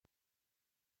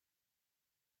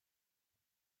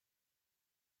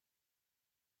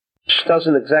which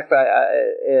doesn't exactly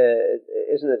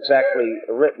isn't exactly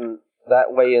written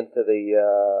that way into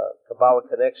the Kabbalah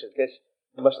connection. I guess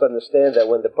you must understand that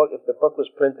when if the book was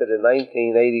printed in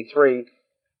 1983,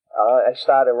 I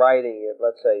started writing it,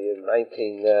 let's say, in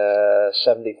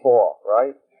 1974,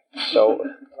 right? So,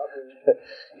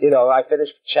 I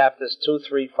finished chapters 2,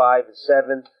 3, 5, and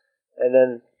 7, and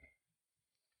then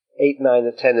 8, 9,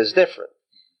 and 10 is different.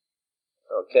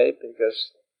 Okay,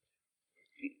 because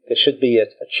there should be a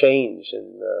change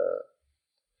in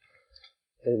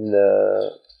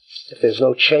if there's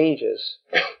no changes,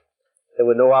 there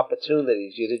were no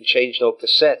opportunities. You didn't change no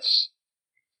cassettes.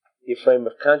 Your frame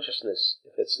of consciousness,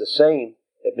 if it's the same,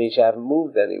 it means you haven't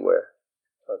moved anywhere.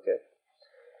 Okay.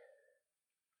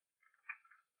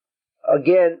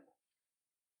 Again,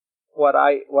 what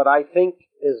I think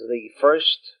is the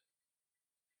first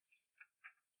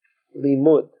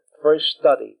limud, first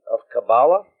study of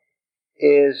Kabbalah,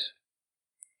 is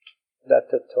that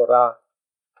the Torah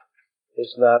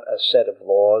is not a set of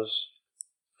laws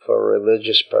for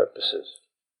religious purposes.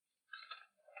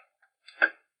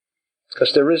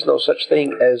 Because there is no such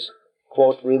thing as,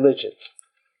 quote, religion.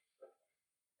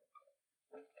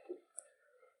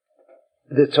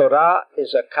 The Torah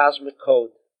is a cosmic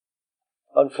code.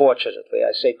 Unfortunately,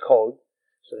 I say code,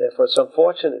 so therefore it's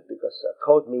unfortunate, because a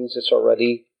code means it's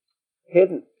already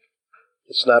hidden.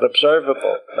 It's not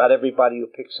observable. Not everybody who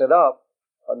picks it up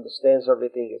understands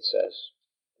everything it says.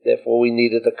 Therefore, we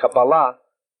needed the Kabbalah,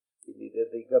 we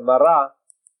needed the Gemara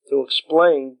to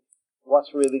explain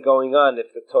what's really going on.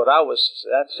 If the Torah was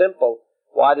that simple,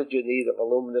 why did you need a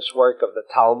voluminous work of the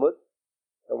Talmud?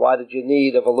 And why did you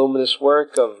need a voluminous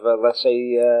work of, let's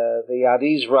say, the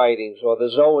Ari's writings or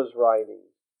the Zohar's writings?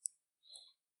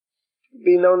 There'd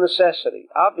be no necessity.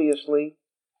 Obviously,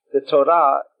 the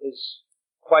Torah is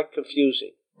quite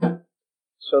confusing.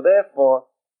 So therefore,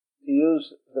 to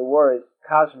use the word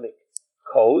cosmic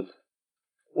code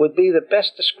would be the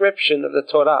best description of the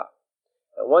Torah.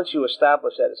 And once you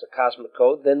establish that it's a cosmic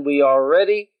code, then we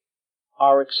already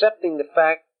are accepting the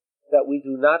fact that we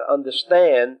do not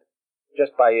understand,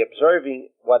 just by observing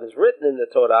what is written in the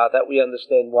Torah, that we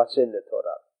understand what's in the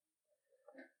Torah.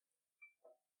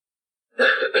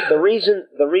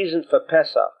 The reason for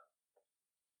Pesach,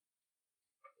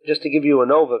 just to give you an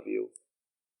overview,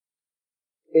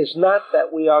 is not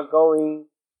that we are going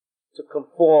to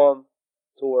conform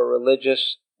to a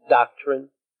religious doctrine,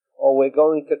 or we're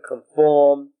going to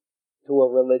conform to a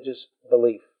religious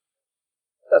belief.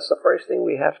 That's the first thing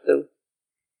we have to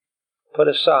put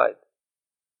aside.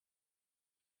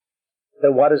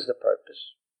 Then what is the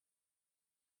purpose?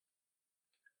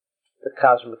 The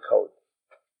cosmic code.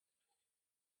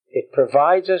 It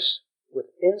provides us with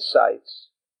insights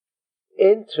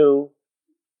into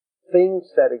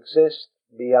things that exist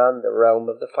beyond the realm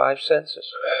of the five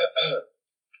senses.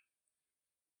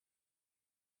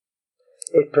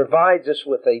 It provides us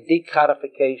with a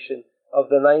decodification of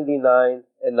the 99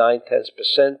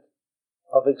 9/10%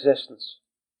 of existence,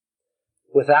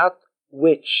 without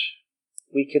which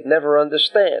we could never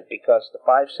understand, because the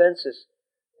five senses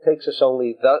takes us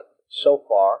only so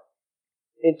far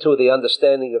into the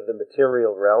understanding of the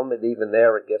material realm, and even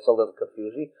there it gets a little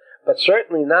confusing, but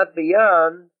certainly not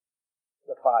beyond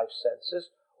the five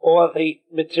senses or the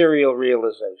material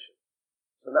realization.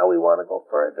 So now we want to go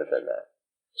further than that.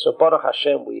 So Baruch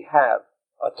Hashem, we have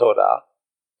a Torah,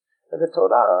 and the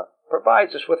Torah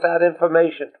provides us with that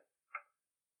information.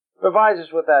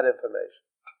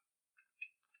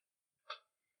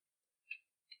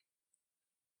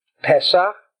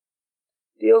 Pesach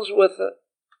deals with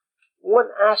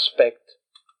one aspect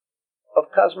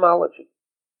of cosmology.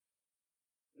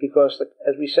 Because,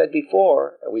 as we said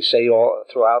before, and we say all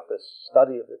throughout the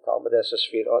study of the Talmud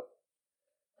Sefirot,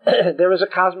 there is a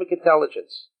cosmic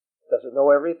intelligence. Does it know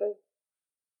everything?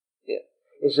 Yeah.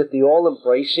 Is it the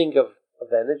all-embracing of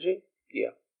energy?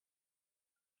 Yeah.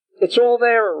 It's all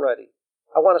there already.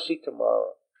 I want to see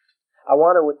tomorrow. I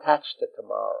want to attach to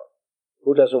tomorrow.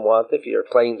 Who doesn't want it? If you're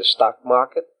playing the stock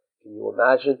market, can you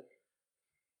imagine?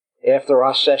 After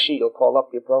our session, you'll call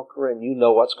up your broker and you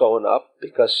know what's going up,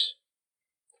 because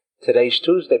today's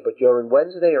Tuesday, but you're in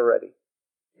Wednesday already.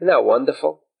 Isn't that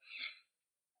wonderful?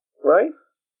 Right?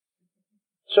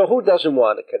 So who doesn't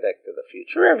want to connect to the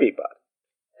future? Everybody.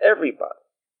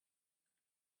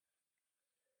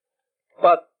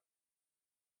 But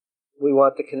we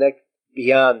want to connect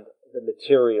beyond the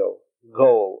material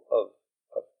goal of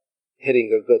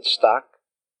hitting a good stock,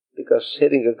 because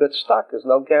hitting a good stock is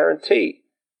no guarantee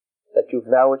that you've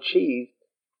now achieved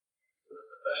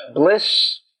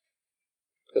bliss,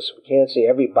 because we can't say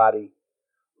everybody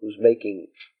who's making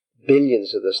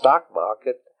billions in the stock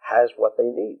market has what they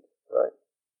need, right?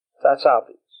 That's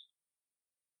obvious.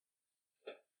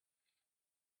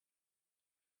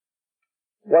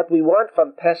 What we want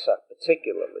from Pesach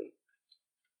particularly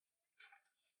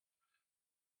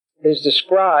is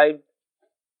described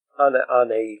on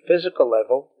a physical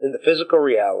level, in the physical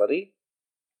reality,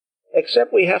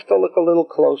 except we have to look a little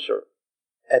closer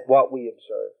at what we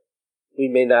observe. We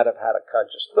may not have had a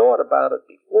conscious thought about it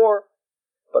before,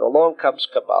 but along comes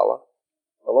Kabbalah,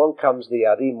 along comes the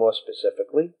Ari more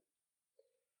specifically,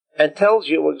 and tells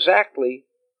you exactly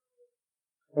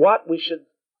what we should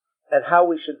and how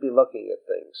we should be looking at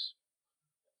things.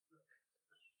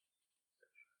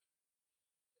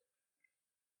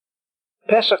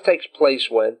 Pesach takes place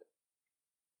when?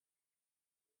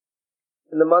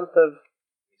 In the month of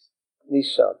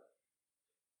Nisan.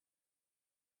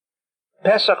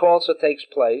 Pesach also takes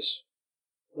place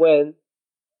when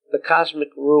the cosmic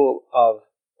rule of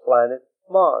planet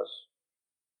Mars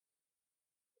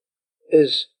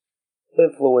is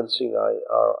influencing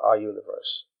our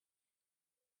universe.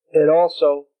 It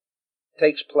also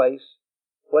takes place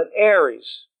when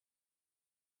Aries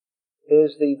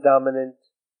is the dominant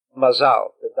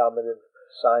mazal, the dominant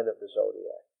sign of the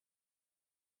zodiac.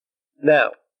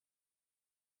 Now,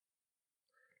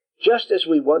 just as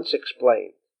we once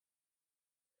explained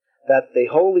that the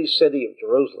holy city of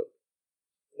Jerusalem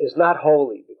is not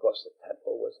holy because the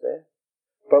temple was there,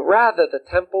 but rather the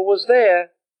temple was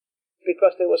there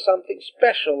because there was something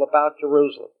special about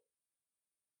Jerusalem.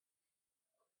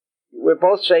 We're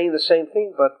both saying the same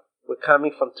thing, but we're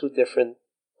coming from two different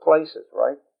places,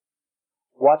 right?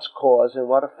 What's cause and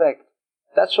what effect?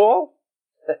 That's all.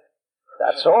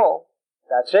 That's all.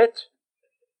 That's it.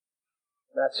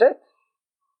 That's it.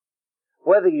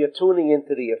 Whether you're tuning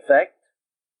into the effect,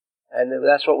 and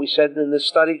that's what we said in the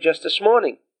study just this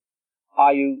morning.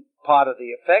 Are you part of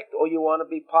the effect, or you want to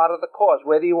be part of the cause?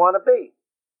 Where do you want to be?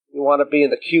 You want to be in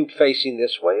the cube facing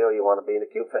this way, or you want to be in the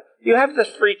cube facing... You have the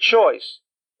free choice.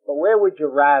 But where would you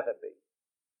rather be?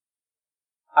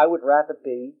 I would rather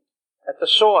be at the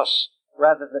source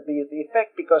rather than be at the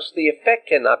effect, because the effect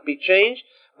cannot be changed.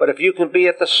 But if you can be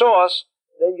at the source,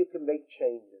 then you can make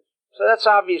changes. So that's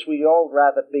obvious. We'd all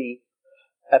rather be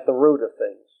at the root of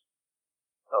things.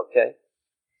 Okay?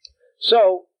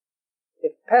 So,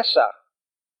 if Pesach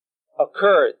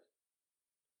occurred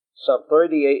some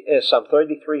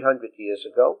 3,300 years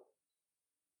ago,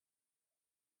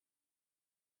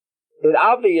 it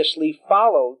obviously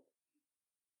followed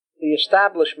the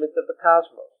establishment of the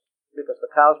cosmos, because the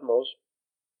cosmos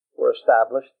were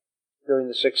established during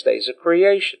the 6 days of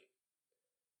creation.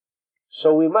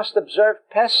 So we must observe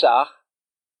Pesach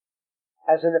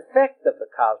as an effect of the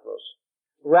cosmos,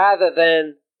 rather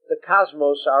than the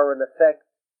cosmos are an effect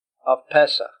of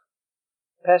Pesach.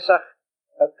 Pesach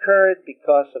occurred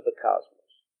because of the cosmos.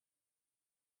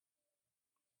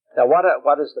 Now, what are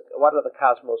the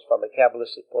cosmos from a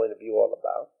Kabbalistic point of view all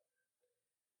about?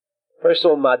 First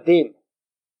of all, Ma'adim,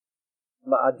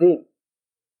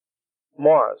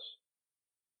 Mars,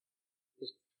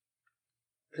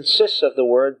 consists of the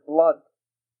word blood.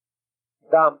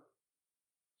 Dam,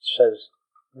 says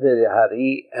the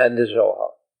Hari and the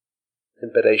Zohar. In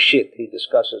Bereshit, he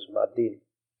discusses Ma'adim.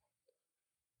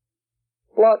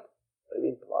 Blood. I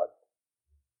mean blood.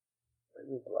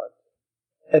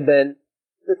 And then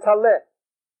the Taleh.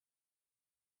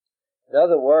 In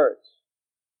other words,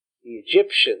 the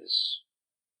Egyptians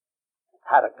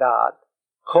had a god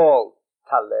called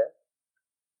Taleh,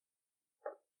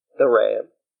 the ram,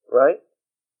 right?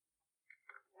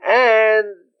 And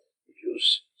the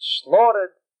Jews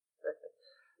slaughtered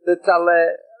the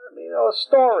Taleh. I mean, a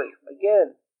story.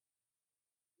 Again,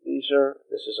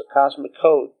 this is a cosmic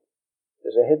code.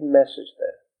 There's a hidden message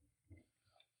there.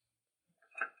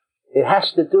 It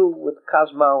has to do with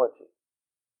cosmology.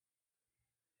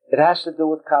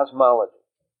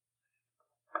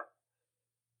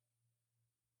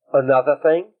 Another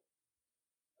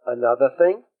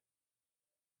thing,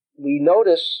 we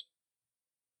notice,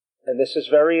 and this is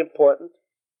very important,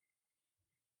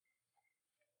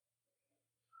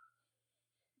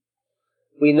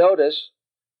 we notice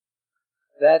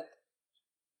that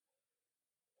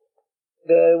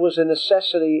there was a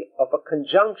necessity of a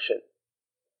conjunction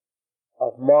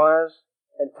of Mars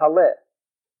and Taleh.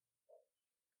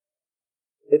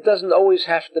 It doesn't always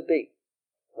have to be.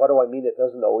 What do I mean it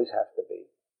doesn't always have to be?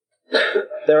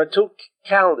 There are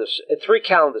three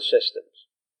calendar systems.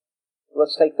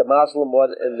 Let's take the Muslim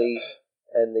one and the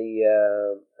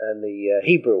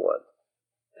Hebrew one.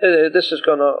 This is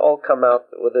going to all come out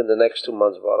within the next 2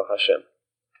 months, Baruch Hashem,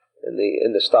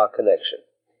 in the Star Connection.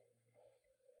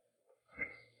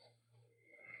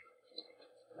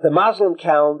 The Muslim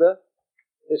calendar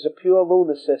is a pure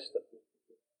lunar system.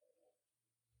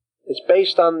 It's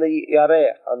based on the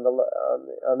yareh, on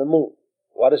the moon.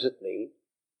 What does it mean?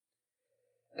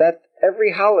 That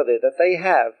every holiday that they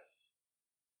have,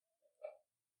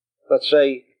 let's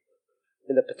say,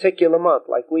 in a particular month,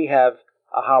 like we have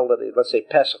a holiday, let's say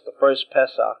Pesach, the first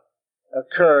Pesach,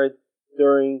 occurred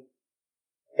during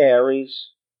Aries,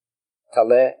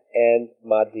 Taleh, and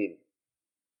Madim.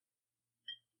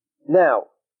 Now,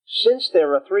 since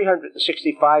there are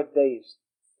 365 days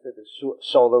to the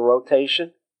solar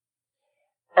rotation,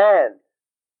 and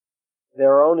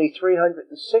there are only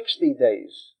 360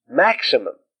 days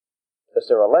maximum, because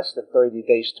there are less than 30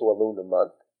 days to a lunar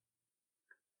month,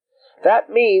 that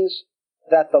means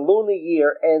that the lunar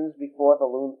year ends before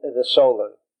the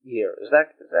solar year. Is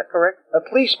that correct?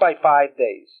 At least by 5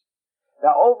 days.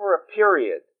 Now, over a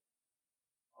period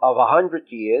of 100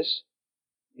 years,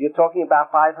 you're talking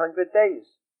about 500 days.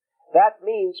 That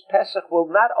means Pesach will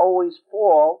not always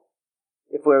fall,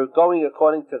 if we're going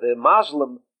according to the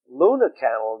Muslim lunar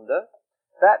calendar,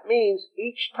 that means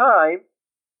each time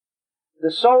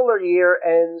the solar year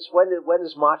ends, when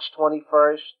is March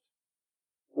 21st,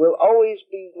 will always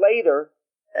be later,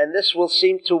 and this will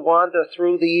seem to wander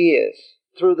through the years,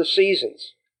 through the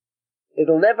seasons.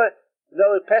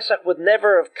 Pesach would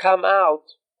never have come out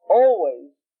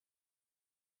always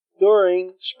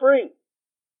during spring,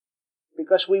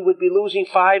 because we would be losing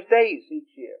 5 days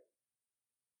each year.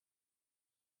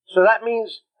 So that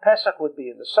means Pesach would be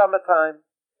in the summertime,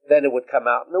 then it would come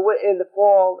out in the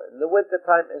fall, in the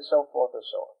wintertime, and so forth and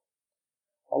so on.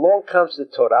 Along comes the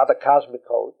Torah, the cosmic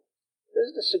code. This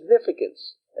is the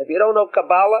significance. If you don't know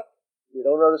Kabbalah, you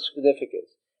don't know the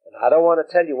significance. And I don't want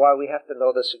to tell you why we have to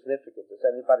know the significance. Does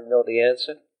anybody know the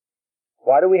answer?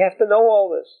 Why do we have to know all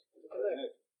this?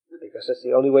 Because it's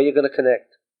the only way you're going to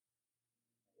connect.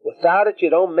 Without it, you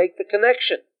don't make the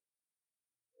connection.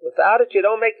 Without it, you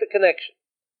don't make the connection.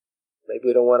 Maybe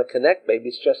we don't want to connect. Maybe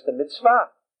it's just a mitzvah.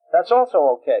 That's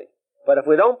also okay. But if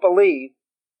we don't believe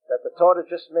that the Torah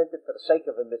just meant it for the sake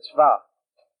of a mitzvah,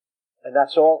 and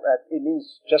that's all that it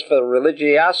means, just for the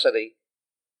religiosity,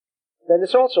 then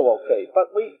it's also okay.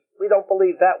 But we don't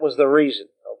believe that was the reason,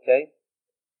 okay?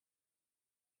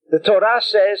 The Torah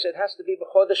says it has to be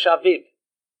b'chodesh Aviv.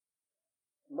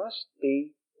 Must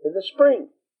be in the spring.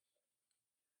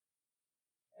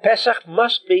 Pesach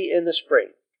must be in the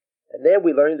spring. And there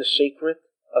we learn the secret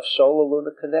of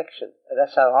solar-lunar connection. And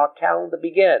that's how our calendar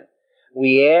began.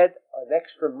 We add an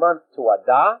extra month to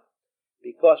Adar,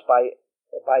 because by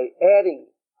adding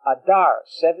Adar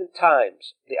 7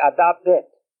 times, the Adar Bet,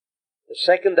 the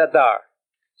second Adar,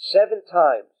 7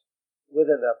 times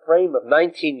within a frame of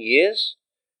 19 years,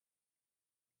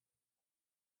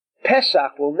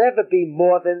 Pesach will never be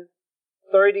more than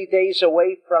 30 days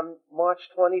away from March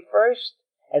 21st,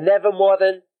 and never more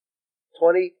than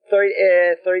 30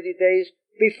 days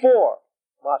before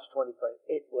March 21st.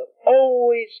 It will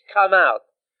always come out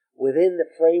within the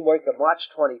framework of March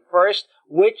 21st,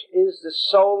 which is the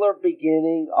solar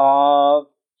beginning of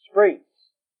spring.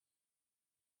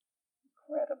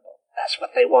 Incredible. That's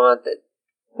what they wanted.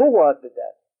 Who wanted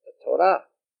that? The Torah.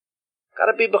 Got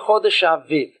to be b'chodesh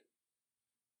Aviv.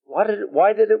 Why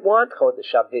did it want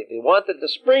Chodesh Aviv? It wanted the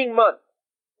spring month.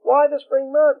 Why the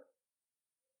spring month?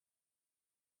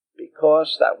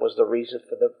 Because that was the reason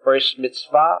for the first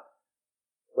mitzvah,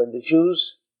 when the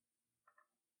Jews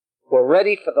were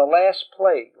ready for the last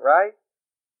plague, right?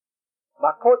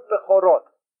 Makot bechorot,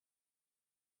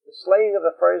 the slaying of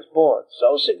the firstborn,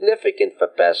 so significant for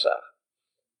Pesach.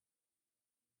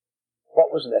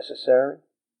 What was necessary?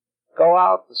 Go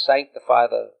out and sanctify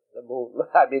the moon.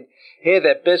 I mean, here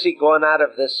they're busy going out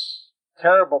of this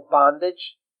terrible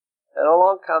bondage, and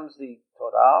along comes the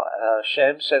Torah.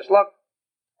 Hashem says, look,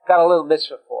 got a little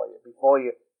mitzvah for you before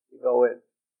you go in.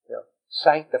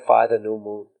 Sanctify the new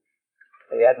moon.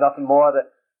 They had nothing more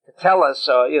to tell us,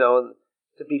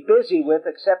 to be busy with,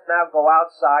 except now go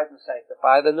outside and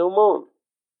sanctify the new moon.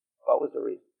 What was the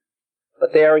reason?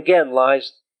 But there again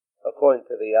lies, according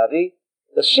to the Adi,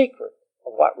 the secret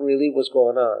of what really was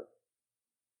going on.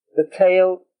 The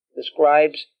tale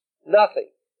describes nothing.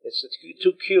 It's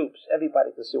 2 cubes.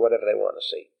 Everybody can see whatever they want to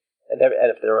see. And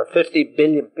if there are 50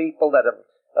 billion people that have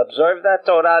observed that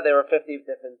Torah, there are 50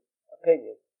 different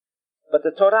opinions. But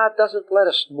the Torah doesn't let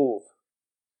us move.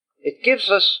 It gives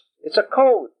us, it's a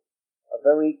code, a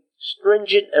very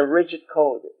stringent and rigid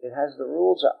code. It has the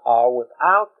rules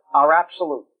are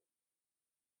absolute.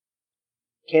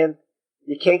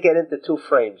 You can't get into 2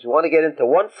 frames. You want to get into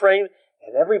 1 frame,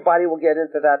 and everybody will get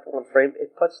into that 1 frame.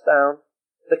 It puts down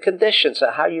the conditions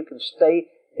of how you can stay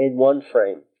in 1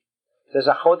 frame. There's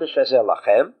a chodesh hazeh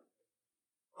lachem.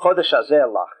 Chodesh hazeh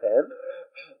lachem.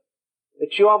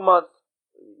 It's your month.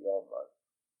 Your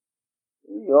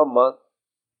month. Your month.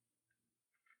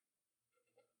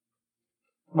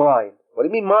 Mine. What do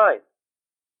you mean mine?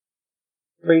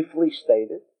 Briefly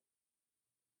stated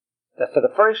that for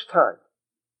the first time,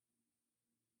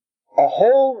 a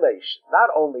whole nation, not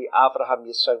only Abraham,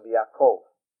 Yitzchak, Yaakov,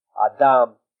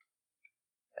 Adam,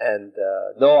 and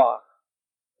Noah,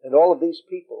 and all of these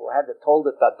people who had the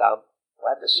Toldet Adam, who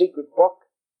had the secret book,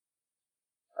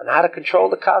 on how to control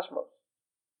the cosmos.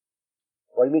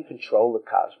 What do you mean control the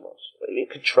cosmos? What do you mean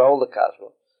control the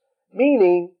cosmos?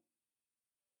 Meaning,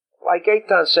 like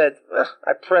Eitan said,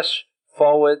 I press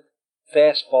forward,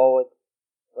 fast forward,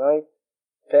 right?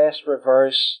 Fast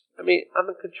reverse. I mean, I'm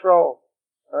in control,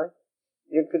 right?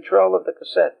 You're in control of the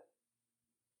cassette.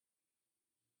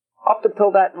 Up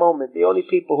until that moment, the only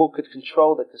people who could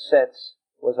control the cassettes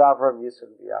was Avraham, Yitzchak,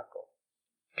 and Yaakov.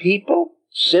 People,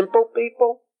 simple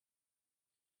people,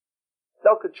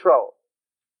 no control.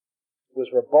 It was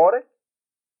robotic,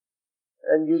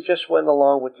 and you just went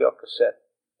along with your cassette.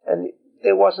 And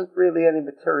there wasn't really any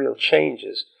material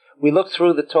changes. We look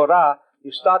through the Torah,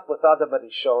 you start with Adam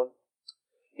HaRishon.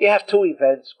 You have two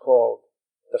events called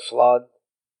the flood,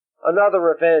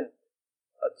 another event,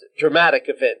 a dramatic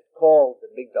event called the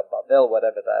Migdal Babel,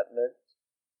 whatever that meant.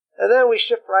 And then we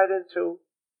shift right into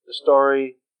the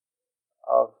story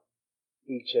of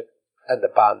Egypt and the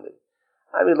bondage.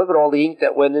 I mean, look at all the ink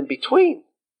that went in between,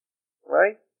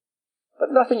 right?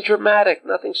 But nothing dramatic,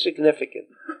 nothing significant.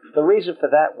 The reason for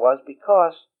that was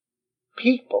because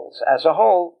peoples as a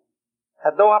whole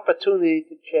had no opportunity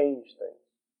to change things.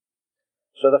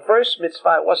 So the first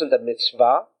mitzvah, it wasn't a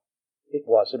mitzvah, it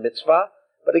was a mitzvah,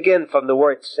 but again, from the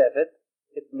word sevet,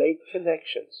 it made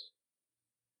connections.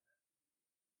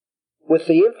 With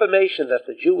the information that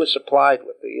the Jew was supplied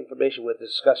with, the information we're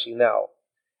discussing now,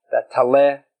 that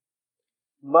Taleh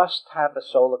must have a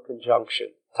solar conjunction.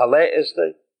 Taleh is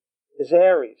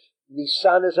Aries.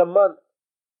 Nisan is a month.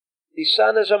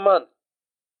 Nisan is a month.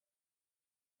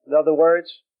 In other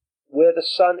words, where the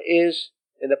sun is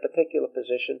in a particular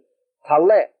position,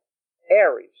 Taleh,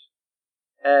 Aries,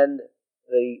 and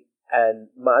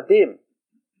Madim,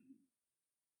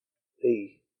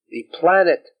 the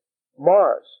planet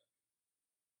Mars,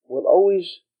 will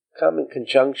always come in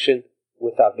conjunction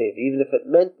with Aviv, even if it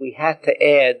meant we had to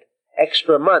add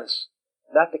extra months,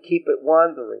 not to keep it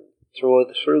wandering through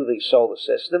the solar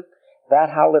system.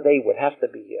 That holiday would have to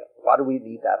be here. Why do we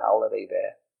need that holiday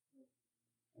there?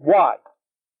 Why?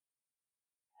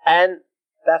 And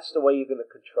that's the way you're going to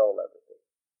control everything.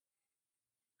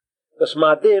 Because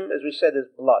Madim, as we said, is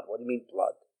blood. What do you mean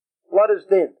blood? Blood is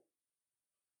din.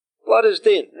 Blood is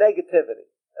din.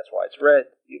 Negativity. That's why it's red.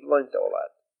 You've learned all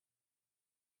that.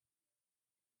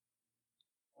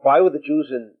 Why were the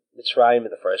Jews in Mitzrayim in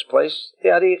the first place?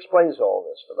 Yeah, he explains all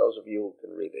this for those of you who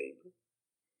can read the Hebrew.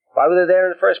 Why were they there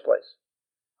in the first place?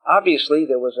 Obviously,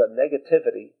 there was a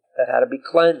negativity that had to be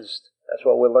cleansed. That's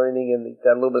what we're learning in the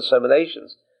Danlum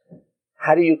Disseminations.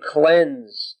 How do you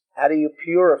cleanse? How do you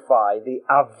purify the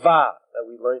Avah that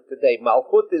we learned today?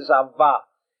 Malchut is Avah.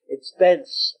 It's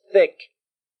dense, thick.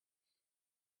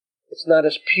 It's not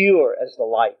as pure as the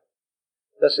light.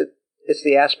 It's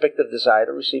the aspect of desire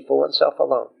to receive for oneself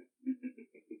alone.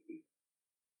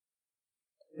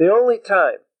 The only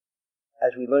time,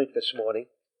 as we learned this morning,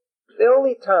 the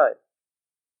only time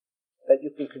that you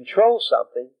can control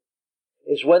something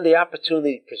is when the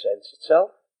opportunity presents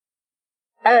itself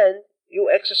and you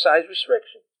exercise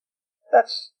restriction.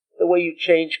 That's the way you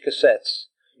change cassettes.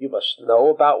 You must know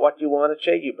about what you want to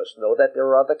change. You must know that there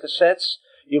are other cassettes.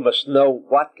 You must know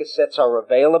what cassettes are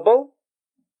available.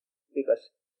 Because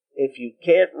if you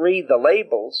can't read the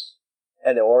labels,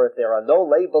 or if there are no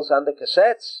labels on the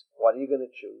cassettes, what are you going to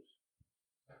choose?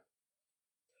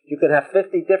 You can have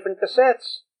 50 different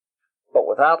cassettes, but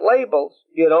without labels,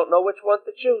 you don't know which one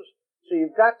to choose. So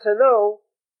you've got to know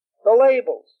the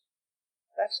labels.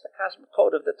 That's the cosmic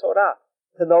code of the Torah,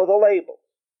 to know the labels.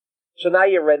 So now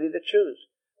you're ready to choose.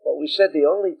 But we said the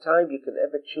only time you can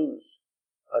ever choose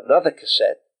another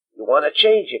cassette, you want to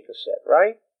change your cassette,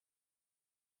 right?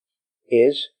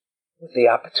 Is with the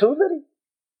opportunity.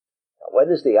 Now, when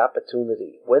is the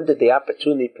opportunity? When did the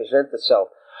opportunity present itself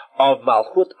of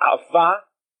Malchut Avah?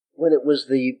 When it was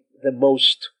the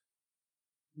most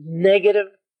negative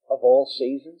of all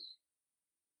seasons?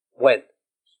 When?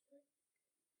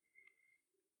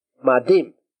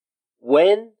 Madim.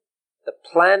 When the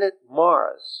planet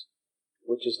Mars,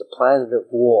 which is the planet of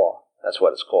war, that's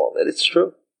what it's called, and it's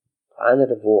true,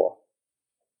 planet of war.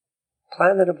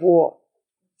 Planet of war.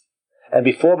 And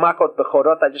before Makot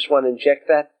Bechorot, I just want to inject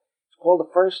that. It's called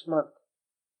the first month.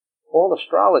 all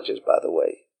astrologers, by the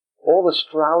way, all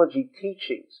astrology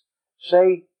teachings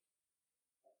say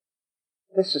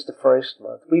this is the first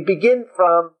month. We begin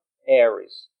from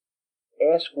Aries.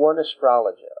 Ask one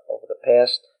astrologer over the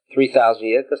past 3,000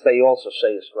 years, because they also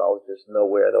say astrologers know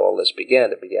where all this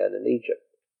began. It began in Egypt.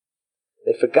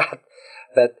 They forgot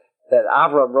that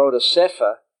Avram wrote a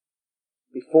sefer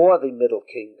before the Middle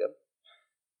Kingdom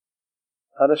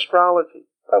on astrology.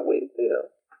 But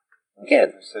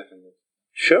again,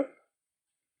 sure,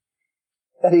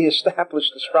 that he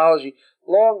established astrology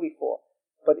long before.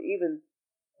 But even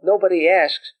nobody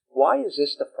asks, why is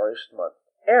this the first month?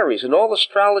 Aries, in all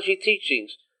astrology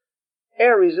teachings,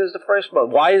 Aries is the first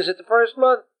month. Why is it the first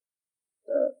month?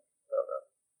 No.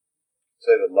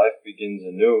 Say that life begins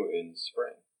anew in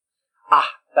spring.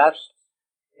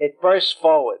 It bursts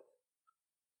forward.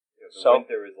 Yeah,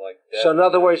 winter is like death. So in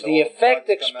other words, the effect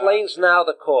explains now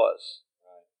the cause.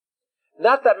 Right.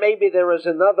 Not that maybe there is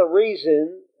another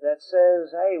reason that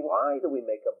says, hey, why do we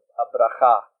make a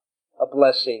bracha, a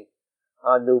blessing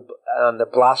on the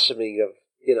blossoming of,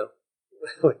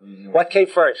 what came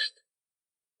first?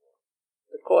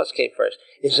 The cause came first.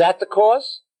 Is that the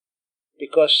cause?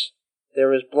 Because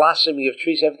there is blossoming of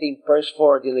trees, everything bursts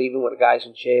forward. Even when a guy's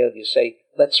in jail, you say,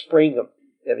 let's spring him.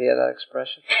 Have you heard that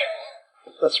expression?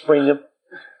 Let's spring him.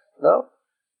 No?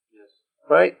 Yes.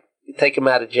 Right? You take him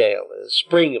out of jail.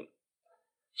 Spring him.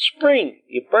 Spring.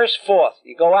 You burst forth.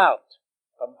 You go out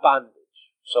from bondage,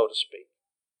 so to speak.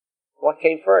 What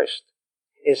came first?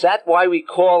 Is that why we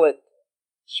call it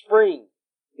spring?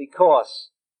 Because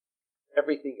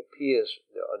everything appears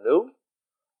anew?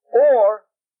 Or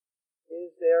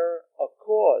is there a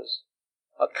cause,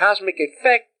 a cosmic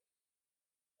effect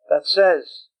that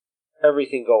says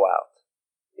everything go out?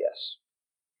 Yes.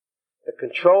 The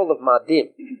control of Madim.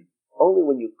 Only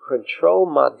when you control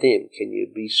Madim can you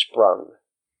be sprung.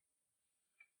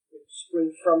 It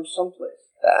springs from someplace.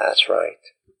 That's right.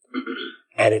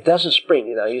 And it doesn't spring.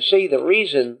 You see, the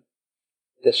reason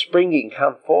the springing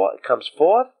comes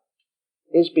forth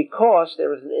is because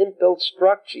there is an inbuilt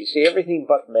structure. You see, everything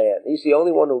but man. He's the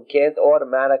only one who can't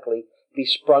automatically be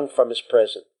sprung from his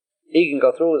prison. He can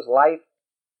go through his life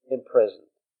imprisoned.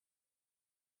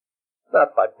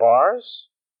 Not by bars.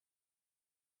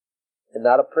 And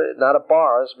not a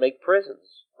bars make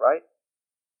prisons, right?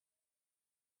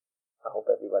 I hope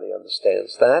everybody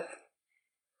understands that.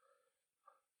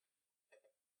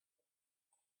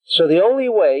 So the only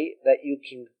way that you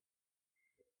can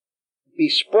be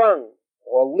sprung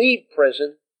or leave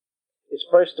prison is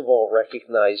first of all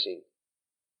recognizing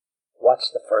what's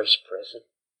the first prison.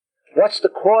 What's the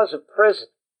cause of prison?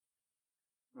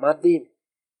 Madim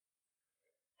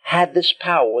had this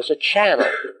power, was a channel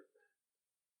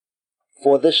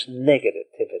for this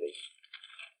negativity.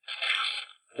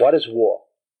 What is war?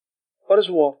 What is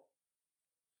war?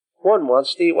 One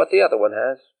wants what the other one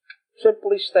has.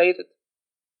 Simply stated.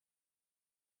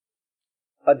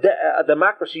 A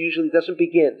democracy usually doesn't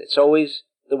begin. It's always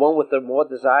the one with the more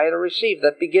desire to receive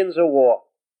that begins a war.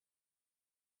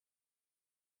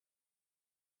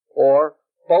 Or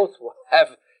both will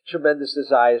have tremendous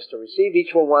desires to receive.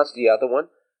 Each one wants the other one.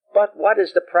 But what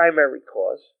is the primary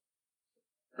cause?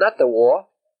 Not the war,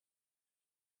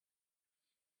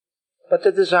 but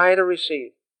the desire to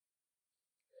receive.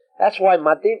 That's why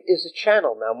Madim is a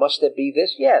channel. Now, must there be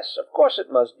this? Yes, of course it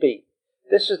must be.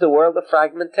 This is the world of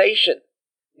fragmentation.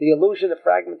 The illusion of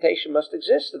fragmentation must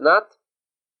exist, and not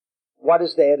what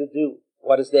is there to do,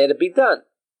 what is there to be done.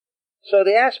 So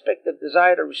the aspect of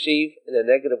desire to receive in a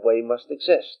negative way must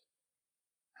exist.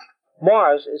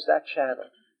 Mars is that channel.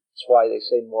 That's why they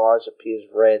say Mars appears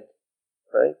red,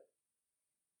 right?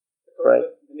 Right.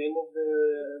 The name of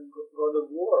the god of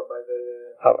war by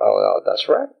the... Oh, that's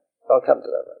right. I'll come to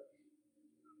that.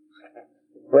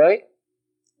 Right?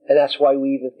 And that's why we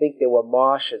even think there were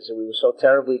Martians, and we were so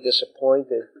terribly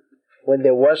disappointed when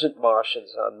there wasn't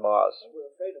Martians on Mars.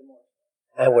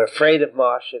 And we're afraid of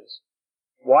Martians.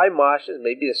 Why Martians?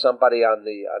 Maybe there's somebody on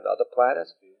other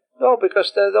planets. No,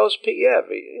 because they're those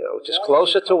people, just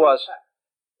closer to us.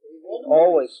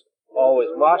 Always.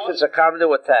 Martians are coming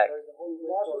to attack.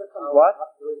 What?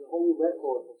 There is a whole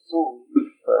record of songs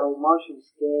how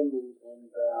Martians came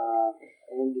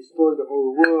and destroyed the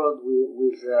whole world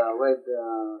with red...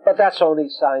 But that's only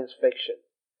science fiction.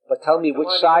 But tell me,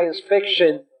 which science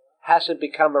fiction hasn't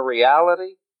become a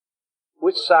reality?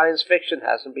 Which science fiction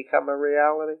hasn't become a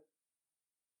reality?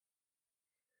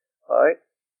 All right?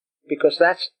 Because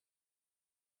that's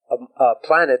a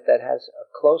planet that has a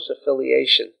close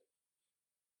affiliation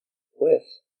with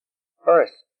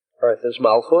Earth. Earth is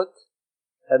Malchut,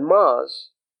 and Mars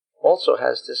also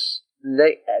has this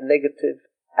negative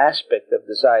aspect of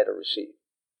desire to receive.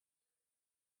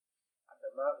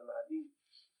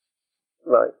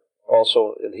 Right.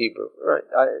 Also in Hebrew. Right.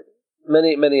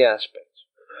 Many aspects.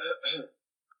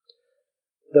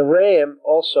 The ram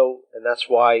also, and that's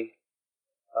why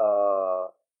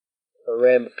the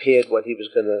ram appeared when he was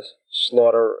going to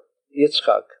slaughter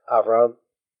Yitzchak, Avram,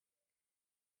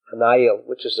 Anayel,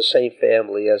 which is the same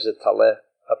family as the Taleh,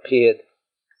 appeared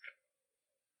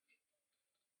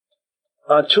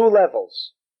on two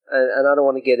levels. And I don't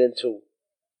want to get into,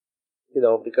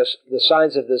 because the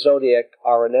signs of the zodiac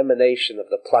are an emanation of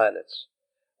the planets.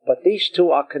 But these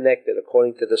two are connected,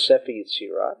 according to the Sefer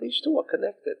Yetzirah. These two are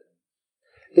connected.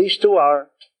 These two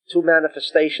are two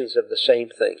manifestations of the same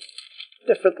thing.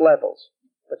 Different levels,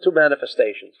 but two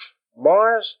manifestations.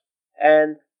 Mars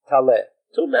and Taleh.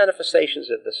 Two manifestations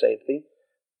of the same thing.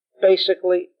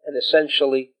 Basically and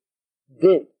essentially,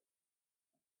 din.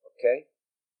 Okay?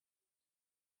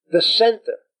 The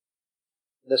center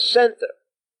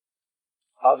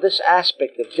of this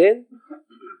aspect of din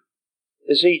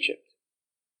is Egypt.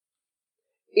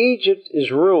 Egypt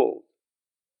is ruled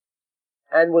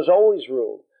and was always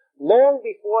ruled long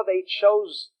before they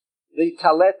chose the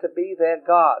Taleh to be their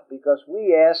god, because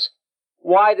we ask,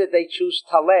 why did they choose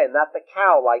Taleh, not the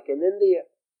cow like in India?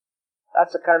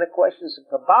 That's the kind of questions in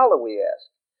Kabbalah we ask.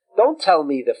 Don't tell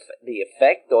me the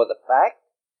effect or the fact.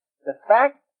 The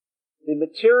fact, the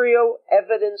material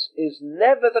evidence is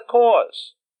never the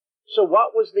cause. So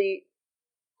what was the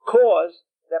cause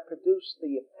that produced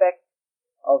the effect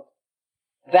of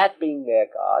that being their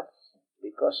God?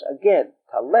 Because again,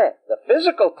 Taleh, the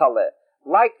physical Taleh,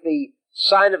 like the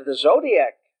sign of the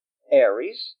zodiac,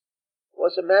 Aries,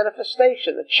 was a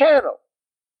manifestation, a channel,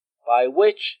 by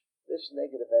which this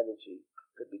negative energy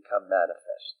could become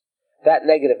manifest. That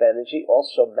negative energy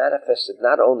also manifested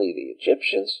not only the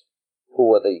Egyptians, who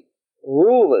were the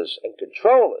rulers and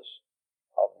controllers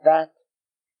of that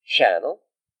channel,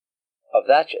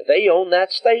 they own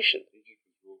that station. Egypt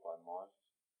was ruled by Mars.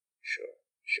 Sure.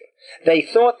 They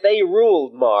thought they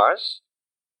ruled Mars,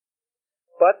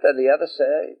 but on the other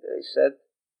side, they said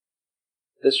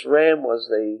this ram was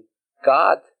the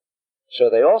god. So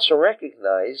they also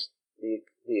recognized the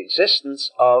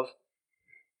existence of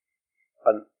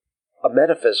a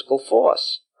metaphysical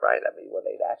force, right? I mean, were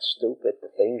they that stupid to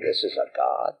think this is a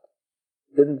god?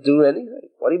 Didn't do anything.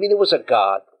 What do you mean it was a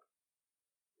god?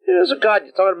 It was a god.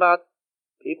 You're talking about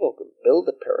people who could build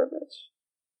the pyramids?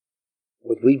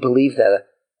 Would we believe that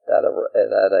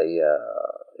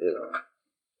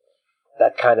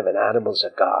that kind of an animal is a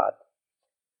god?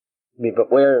 I mean,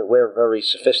 but we're very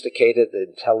sophisticated,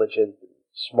 intelligent,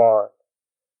 smart,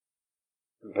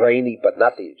 brainy, but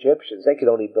not the Egyptians. They could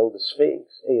only build a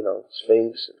sphinx,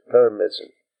 sphinx and pyramids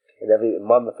and every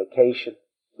mummification,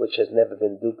 which has never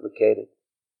been duplicated.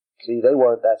 See, they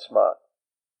weren't that smart.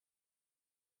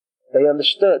 They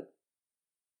understood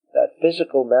that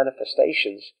physical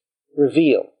manifestations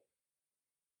reveal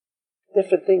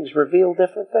different things, reveal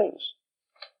different things.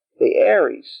 The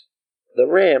Aries, the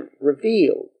ram,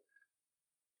 revealed.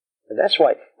 And that's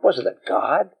why it wasn't a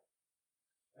god,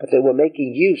 but they were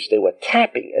making use, they were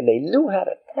tapping, and they knew how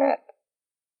to tap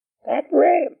that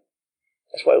ram.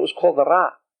 That's why it was called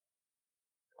Ra.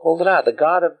 Called Ra, the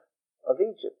god of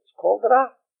Egypt. It's called Ra.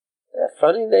 A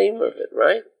funny name of it,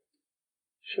 right?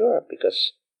 Sure,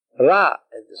 because Ra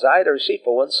and desire to receive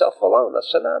for oneself alone are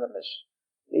synonymous.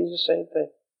 Means the same thing.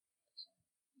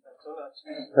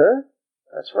 Huh?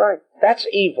 That's right. That's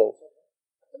evil.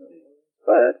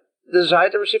 But desire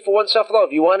to receive for oneself alone.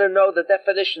 If you want to know the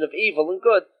definition of evil and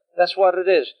good, that's what it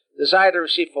is. Desire to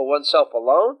receive for oneself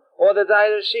alone, or the desire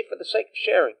to receive for the sake of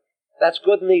sharing. That's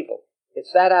good and evil.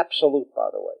 It's that absolute, by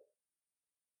the way.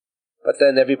 But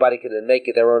then everybody can then make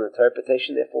it their own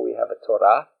interpretation. Therefore, we have a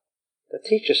Torah that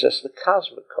teaches us the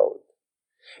cosmic code.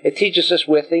 It teaches us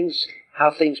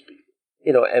how things,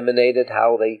 emanated,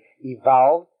 how they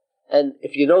evolved. And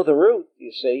if you know the root,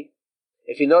 you see,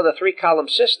 if you know the 3-column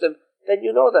system, then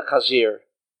you know the Chazir.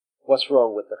 What's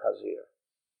wrong with the Chazir?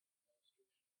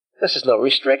 This is no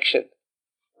restriction,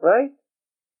 right?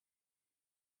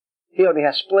 He only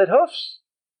has split hoofs,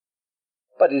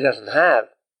 but he doesn't have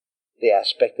the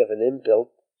aspect of an inbuilt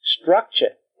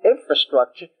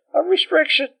infrastructure of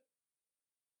restriction.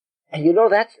 And you know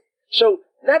that. So,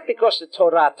 not because the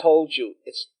Torah told you,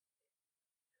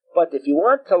 but if you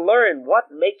want to learn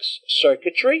what makes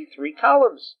circuitry, 3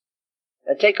 columns,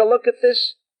 and take a look at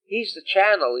this, he's the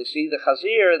channel. You see, the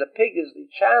Chazir, the pig, is the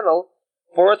channel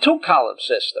for a 2-column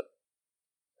system,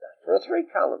 not for a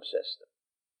 3-column system.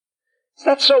 It's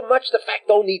not so much the fact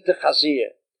don't eat the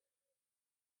Chazir.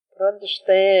 But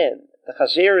understand The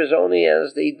chazir is only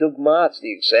as the dugmat,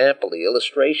 the example, the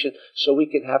illustration, so we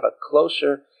can have a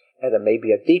closer and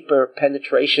maybe a deeper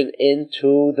penetration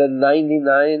into the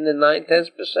 99 and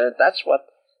 9/10%. That's what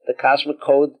the cosmic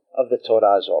code of the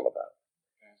Torah is all about.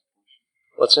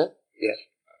 What's that? Yes.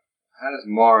 How does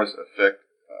Mars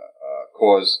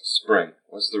cause spring?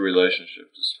 What's the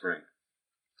relationship to spring?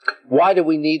 Why do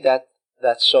we need that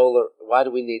solar? Why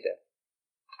do we need that?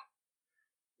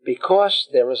 Because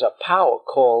there is a power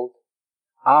called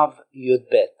Av Yud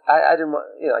Bet. I didn't want,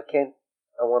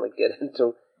 I want to get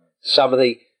into some of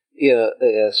the,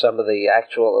 some of the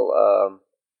actual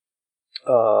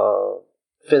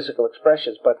physical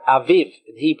expressions, but Aviv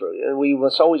in Hebrew, and we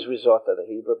must always resort to the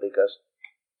Hebrew because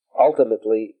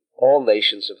ultimately all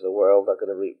nations of the world are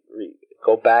going to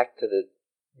go back to the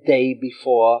day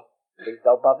before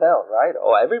Migdal Babel, right?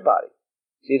 Or everybody.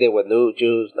 See, there were new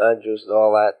Jews, non-Jews, and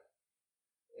all that.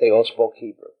 They all spoke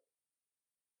Hebrew.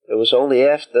 It was only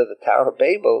after the Tower of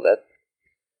Babel that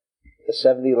the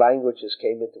 70 languages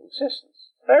came into existence.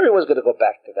 Everyone's going to go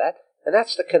back to that, and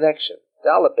that's the connection,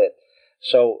 the alphabet.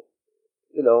 So,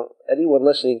 anyone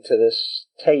listening to this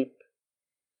tape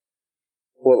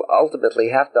will ultimately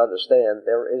have to understand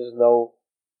there is no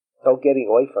getting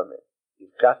away from it.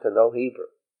 You've got to know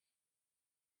Hebrew.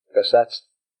 Because that's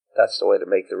the way to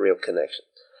make the real connection.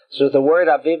 So the word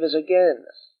Aviv is again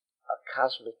a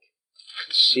cosmic,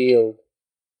 concealed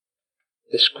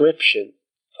description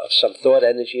of some thought,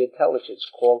 energy, intelligence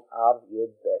called Av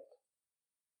Yud Bet.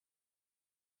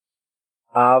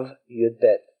 Av Yud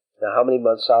Bet. Now, how many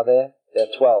months are there? There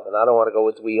are 12, and I don't want to go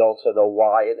into. We also know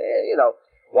why, and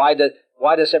why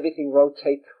does everything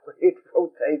rotate the way it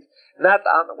rotates?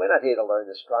 We're not here to learn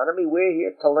astronomy. We're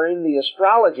here to learn the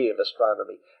astrology of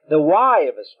astronomy, the why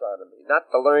of astronomy, not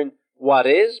to learn what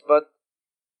is, but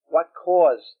what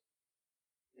caused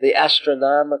the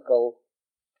astronomical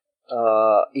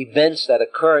events that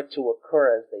occur as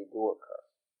they do occur.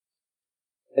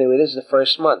 Anyway, this is the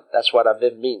first month. That's what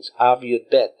Aviv means. Av Yud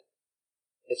Bet.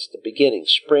 It's the beginning.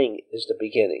 Spring is the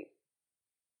beginning.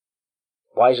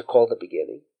 Why is it called the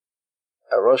beginning?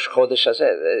 Rosh Chodesh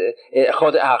Hazeh.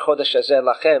 Chodesh Hazeh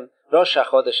Lachem. Rosh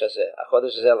HaChodesh Hazeh.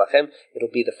 HaChodesh Hazeh Lachem. It'll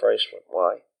be the first one.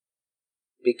 Why?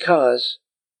 Because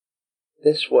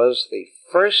this was the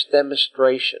first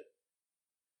demonstration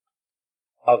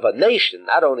of a nation,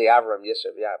 not only Avram,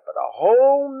 Yisrael, but a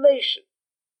whole nation,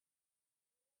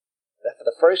 that for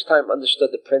the first time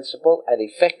understood the principle and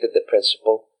effected the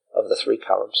principle of the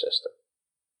 3-column system.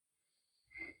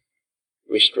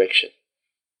 Restriction.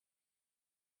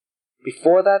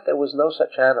 Before that, there was no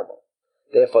such animal.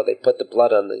 Therefore, they put the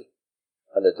blood on the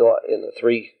door in the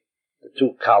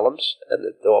 2 columns and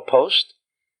the doorpost.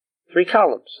 3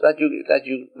 columns that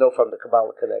you know from the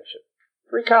Kabbalah connection.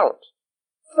 3 columns.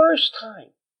 First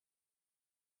time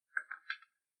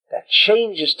that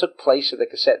changes took place in the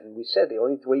cassette, and we said the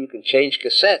only way you can change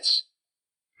cassettes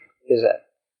is that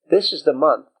this is the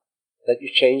month that you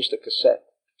change the cassette.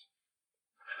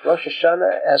 Rosh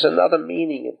Hashanah has another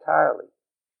meaning entirely.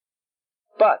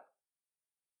 But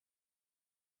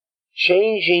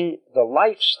changing the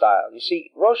lifestyle, you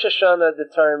see, Rosh Hashanah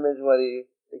determines whether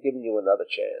they're giving you another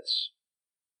chance,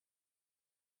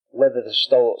 whether the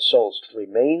soul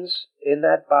remains in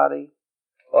that body,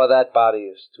 or that body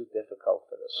is too difficult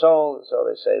for the soul, and so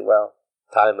they say, well,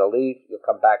 time to leave, you'll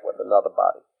come back with another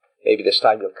body. Maybe this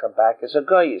time you'll come back as a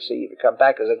guy, you see. If you come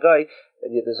back as a guy,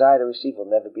 then your desire to receive will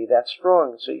never be that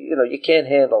strong. So, you can't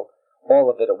handle all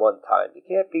of it at one time. You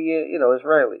can't be,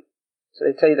 Israeli. So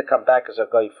they tell you to come back as a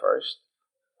guy first,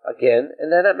 again,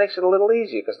 and then that makes it a little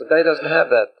easier, because the guy doesn't have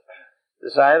that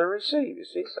desire to receive, you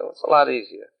see, so it's a lot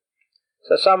easier.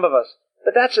 So some of us,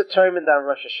 but that's determined on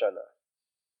Rosh Hashanah.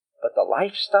 But the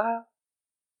lifestyle,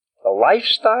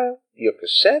 your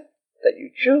cassette that you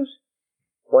choose,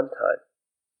 one time.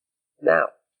 Now.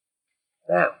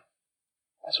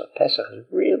 That's what Pesach is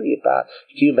really about.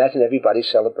 Can you imagine everybody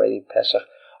celebrating Pesach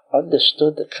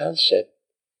understood the concept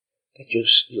that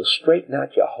you'll straighten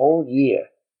out your whole year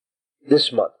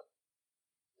this month.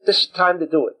 This is time to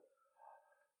do it.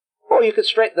 Or you could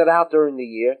straighten it out during the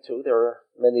year, too. There are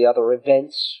many other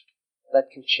events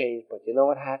that can change, but you know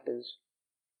what happens?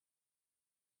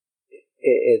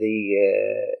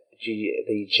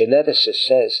 The geneticist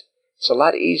says it's a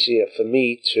lot easier for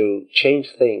me to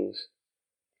change things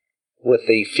with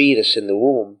the fetus in the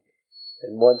womb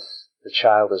than once the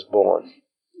child is born.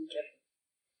 Okay.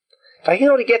 If I can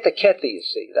only get the Keti, you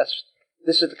see,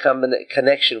 this is the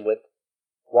connection with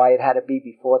why it had to be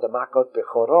before the Makot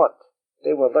Bechorot.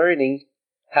 They were learning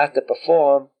how to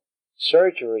perform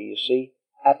surgery, you see,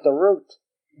 at the root.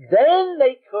 Then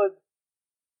they could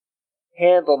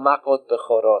handle Makot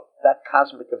Bechorot that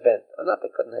cosmic event. Or not, they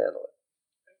couldn't handle it.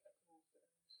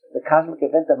 The cosmic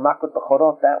event of Makot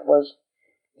Bechorot, that was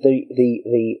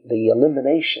the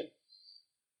elimination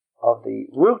of the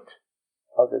root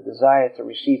of the desire to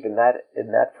receive in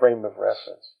that frame of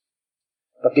reference.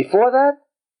 But before that,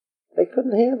 they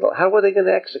couldn't handle it. How were they going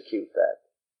to execute that?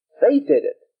 They did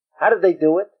it. How did they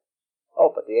do it?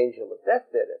 Oh, but the angel of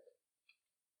death did it.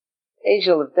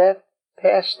 Angel of death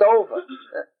passed over.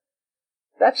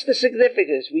 That's the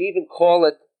significance. We even call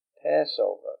it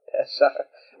Passover. Pesach.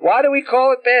 Why do we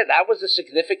call it that? That was a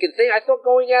significant thing. I thought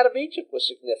going out of Egypt was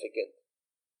significant.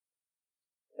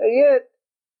 And yet,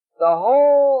 the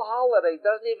whole holiday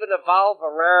doesn't even evolve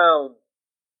around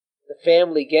the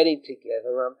family getting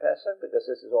together on Pesach, because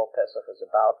this is all Pesach is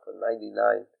about for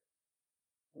 99,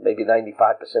 maybe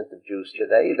 95% of Jews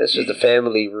today. This is the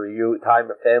family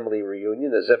time of family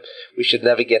reunion, as if we should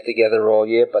never get together all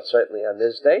year, but certainly on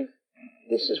this day.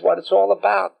 This is what it's all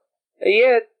about. And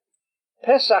yet,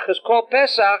 Pesach is called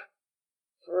Pesach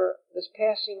for this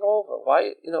passing over.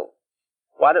 Why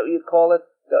don't you call it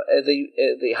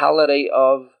the holiday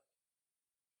of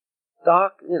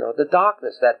the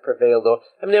darkness that prevailed?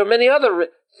 There are many other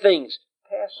things.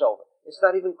 Passover. It's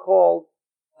not even called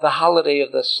the holiday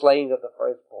of the slaying of the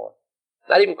firstborn.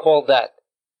 Not even called that.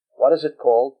 What is it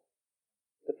called?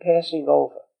 The passing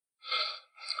over.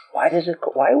 Why is it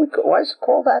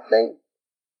called that name?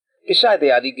 Besides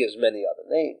that, he gives many other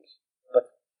names. But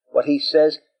what he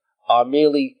says are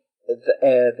merely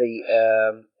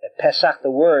the Pesach,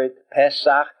 the word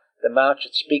Pesach. The mouth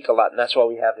should speak a lot, and that's why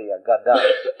we have the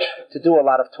Agadah, to do a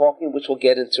lot of talking, which we'll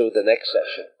get into the next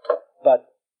session. But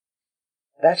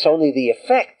that's only the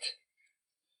effect,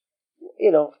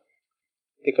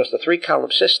 because the 3-column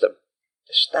system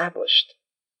established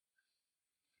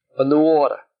a new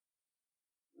order,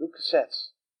 new cassettes.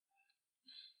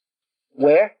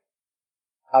 Where?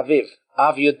 Aviv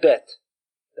Yud Bet,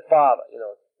 the father,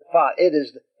 the father. It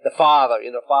is the father,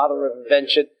 father of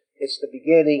invention. It's the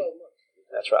beginning.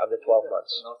 That's right, under 12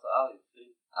 months. Also, Av is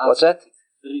 3. What's that? It's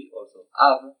 3 also.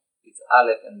 Av, it's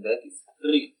Aleph, and Bet is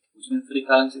 3, which means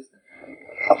 3-column system.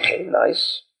 Okay,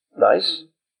 nice.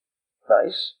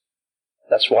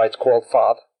 That's why it's called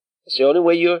father. It's the only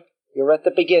way you're at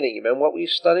the beginning. You remember what we were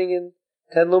studying in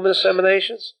 10 luminous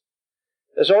emanations?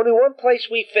 There's only one place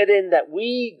we fit in that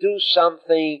we do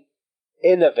something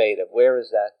innovative. Where is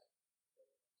that?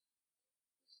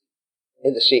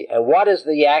 In the sea. And what is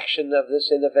the action of this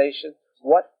innovation?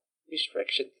 What?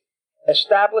 Restriction.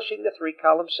 Establishing the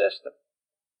 3-column system.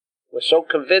 We're so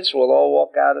convinced we'll all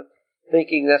walk out of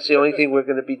thinking that's the only thing we're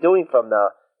going to be doing from now.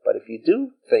 But if you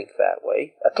do think that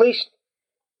way, at least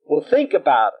we'll think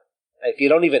about it. If you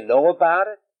don't even know about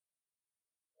it,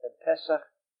 then Pesach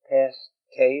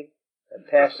came and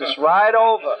passed us right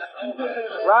over.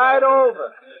 Right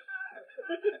over.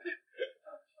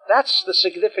 That's the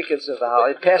significance of the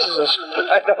holiday. It passes us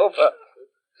right over.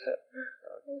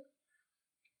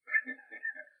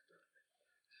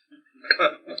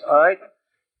 All right.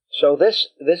 So this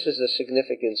is the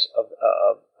significance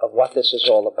of what this is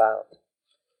all about.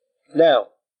 Now,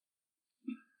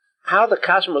 how the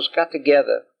cosmos got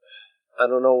together, I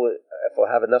don't know if we'll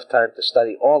have enough time to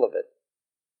study all of it.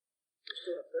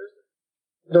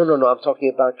 No, I'm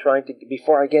talking about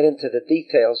before I get into the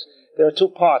details, there are 2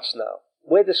 parts now.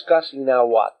 We're discussing now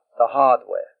what? The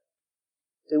hardware.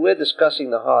 See, we're discussing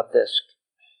the hard disk.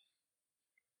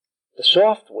 The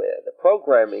software, the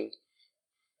programming,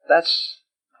 that's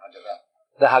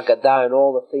the Haggadah and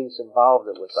all the things involved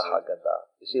with the Haggadah.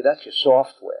 You see, that's your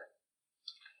software.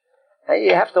 And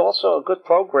you have to also, a good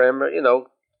programmer,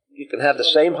 you can have the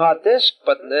same hard disk,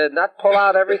 but not pull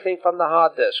out everything from the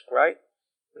hard disk, right?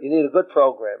 You need a good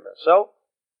programmer. So,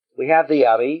 we have the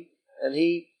Ari, and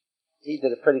he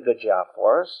did a pretty good job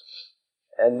for us.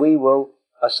 And we will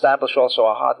establish also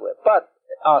our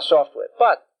software.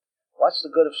 But, what's the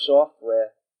good of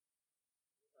software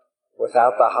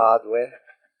without the hardware?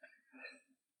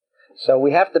 So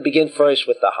we have to begin first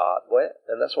with the hardware,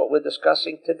 and that's what we're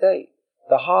discussing today.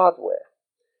 The hardware.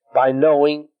 By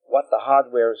knowing what the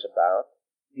hardware is about,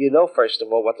 first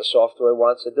of all, what the software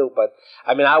wants to do. But,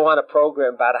 I want a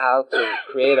program about how to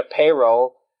create a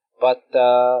payroll, but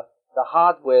the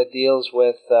hardware deals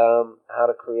with how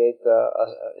to create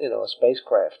a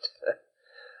spacecraft.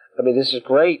 This is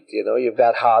great. You've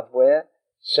got hardware,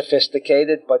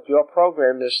 sophisticated, but your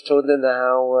program is tuned into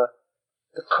how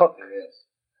to cook.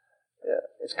 Yeah,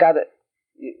 it's got to,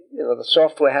 the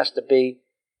software has to be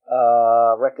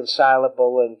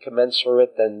reconcilable and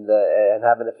commensurate and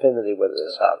have an affinity with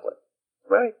this hardware.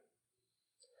 Right?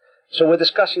 So we're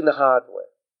discussing the hardware.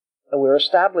 And we're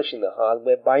establishing the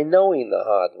hardware by knowing the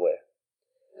hardware.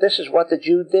 This is what the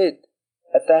Jew did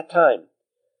at that time.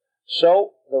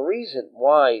 So the reason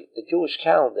why the Jewish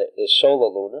calendar is solar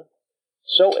lunar,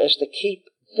 so as to keep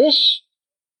this,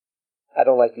 I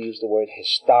don't like to use the word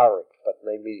historic, but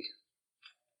maybe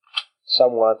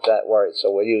some want that word,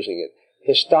 so we're using it.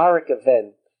 Historic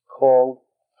event called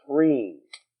freeing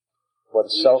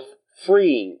oneself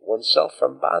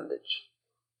from bondage.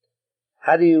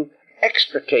 How do you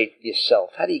extricate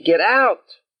yourself? How do you get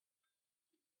out?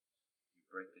 You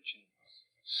break the chains.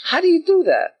 How do you do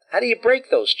that? How do you break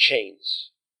those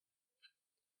chains?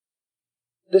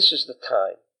 This is the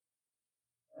time.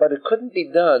 But it couldn't be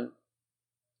done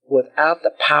without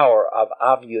the power of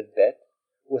Av Yud Bet,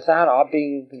 without our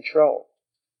being in control.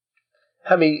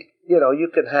 I mean, you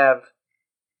can have,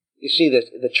 you see,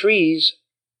 the trees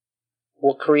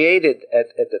were created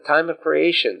at the time of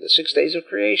creation, the 6 days of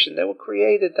creation. They were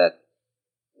created that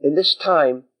in this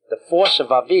time, the force of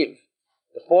Aviv,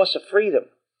 the force of freedom,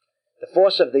 the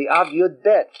force of the Av Yud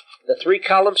Bet, the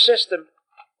 3-column system,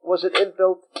 was an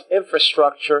inbuilt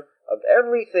infrastructure of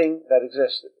everything that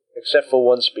existed, except for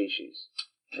one species,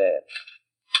 man.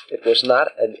 It was not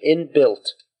an inbuilt.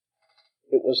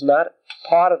 It was not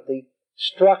part of the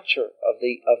structure of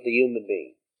the human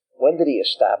being. When did he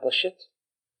establish it?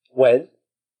 When?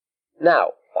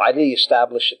 Now. Why did he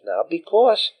establish it now?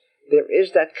 Because there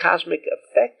is that cosmic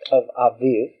effect of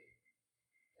Aviv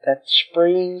that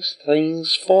springs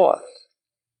things forth.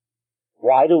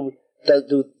 Why does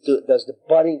the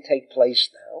budding take place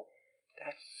now?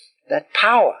 That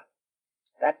power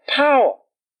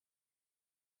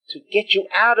to get you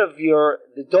out of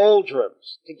the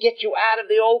doldrums, to get you out of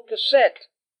the old cassette,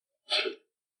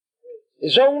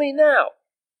 is only now.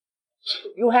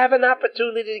 You have an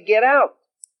opportunity to get out.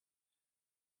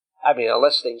 I mean,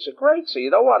 unless things are great, so you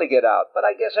don't want to get out. But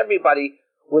I guess everybody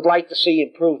would like to see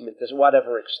improvement to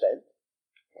whatever extent.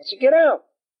 Let's get out.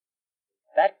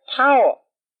 That power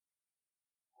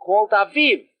called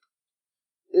Aviv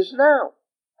is now.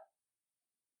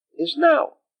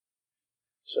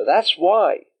 So that's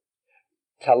why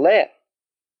Taleh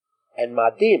and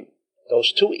Madim,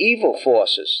 those two evil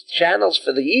forces, channels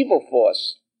for the evil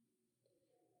force,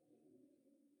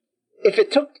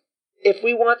 if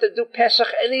we want to do Pesach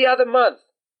any other month,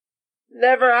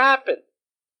 never happened.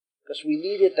 Because we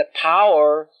needed the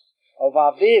power of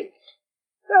Aviv.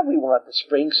 Now we want the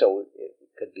spring so it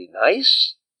could be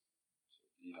nice.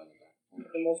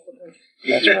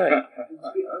 That's right.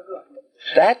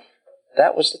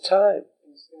 That was the time.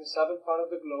 In the southern part of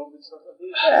the globe, it's not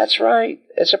Aviv. That's right.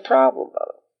 It's a problem,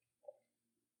 brother.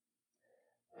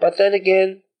 But then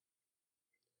again,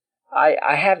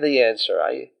 I have the answer.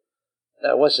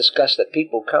 Now, it was discussed that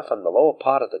people who come from the lower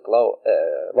part of the globe,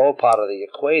 lower part of the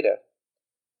equator.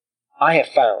 I have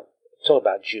found, talk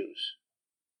about Jews.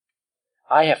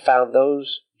 I have found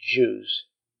those Jews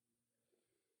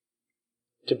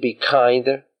to be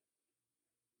kinder,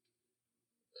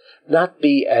 not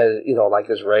be as like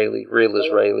real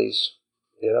Israelis.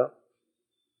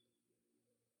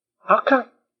 How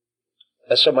come?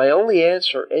 And so my only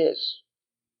answer is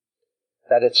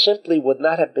that it simply would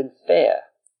not have been fair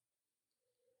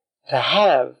to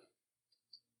have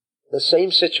the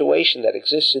same situation that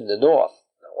exists in the north.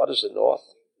 Now, what is the north?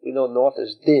 We know north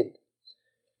is Din.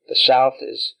 The south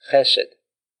is Chesed.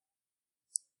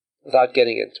 Without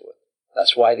getting into it.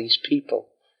 That's why these people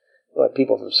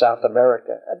from South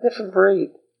America, a different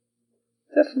breed.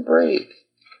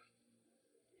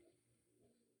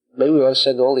 Maybe we want to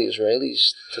send all the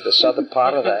Israelis to the southern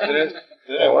part of that.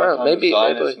 Maybe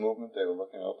Zionist movement, they were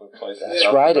looking at open places. That's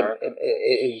right,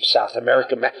 in South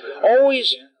America,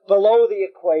 always below the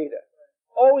equator,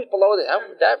 always below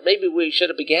that. Maybe we should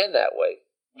have began that way.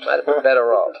 Might have been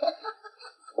better off.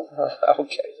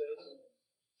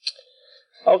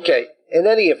 Okay. In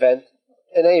any event,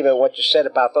 what you said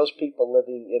about those people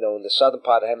living, in the southern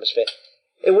part of the hemisphere,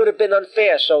 it would have been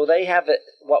unfair. So they have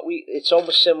it's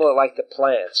almost similar like the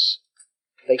plants.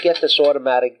 They get this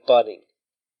automatic budding.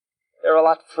 They're a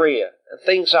lot freer, and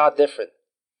things are different.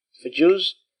 For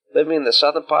Jews living in the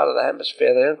southern part of the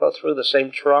hemisphere, they don't go through the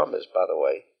same traumas, by the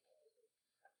way.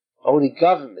 Only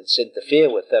governments interfere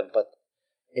with them, but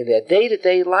in their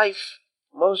day-to-day life,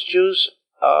 most Jews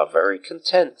are very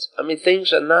content. I mean,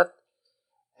 things are not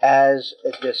as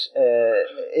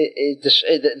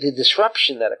the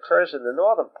disruption that occurs in the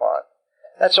northern part.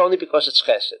 That's only because it's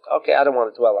chesed. Okay, I don't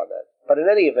want to dwell on that. But in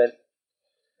any event,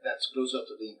 that's closer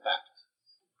to the impact.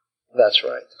 That's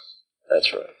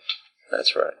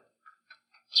right.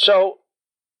 So,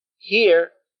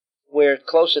 here, we're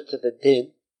closer to the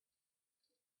din,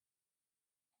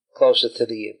 closer to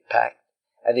the impact.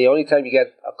 And the only time you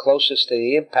get closest to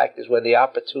the impact is when the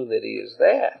opportunity is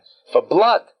there for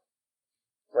blood.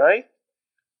 Right?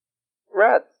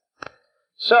 Right.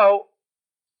 So,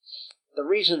 the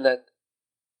reason that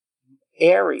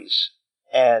Aries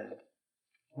and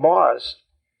Mars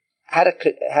had to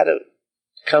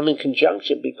come in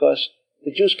conjunction, because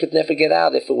the Jews could never get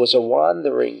out. If it was a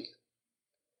wandering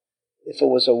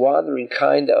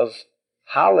kind of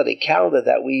holiday calendar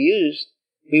that we used,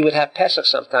 we would have Pesach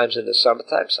sometimes in the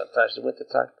summertime, sometimes in the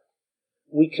wintertime.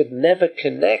 We could never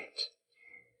connect.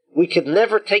 We could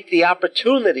never take the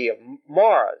opportunity of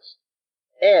Mars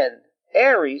and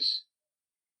Aries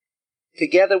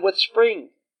together with spring.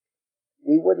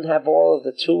 We wouldn't have all of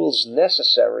the tools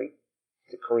necessary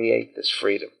to create this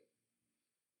freedom.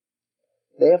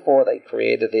 Therefore, they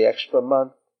created the extra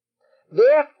month.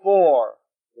 Therefore,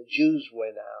 the Jews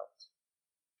went out.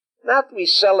 Not we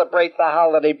celebrate the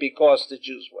holiday because the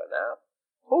Jews went out.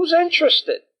 Who's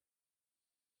interested?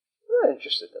 We're not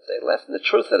interested that they left. And the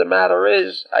truth of the matter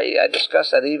is, I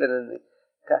discussed that even in the...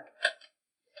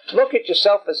 Look at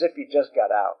yourself as if you just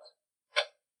got out.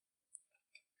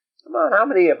 Come on, how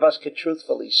many of us could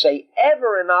truthfully say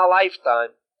ever in our lifetime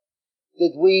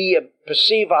did we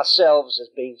perceive ourselves as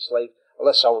being slaves?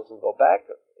 Unless someone can go back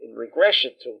in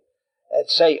regression to and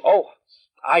say, oh,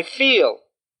 I feel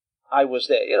I was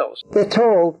there. They're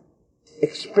told,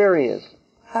 experience.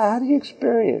 How do you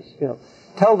experience?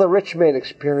 Tell the rich man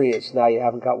experience. Now you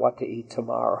haven't got what to eat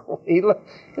tomorrow.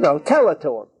 Tell it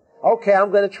to him. Okay,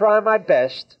 I'm going to try my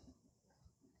best.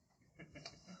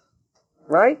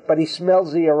 Right? But he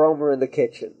smells the aroma in the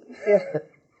kitchen.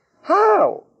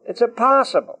 How? It's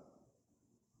impossible.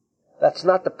 That's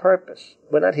not the purpose.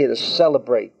 We're not here to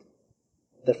celebrate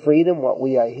the freedom. What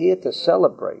we are here to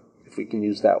celebrate, if we can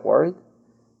use that word,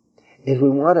 is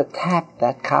we want to tap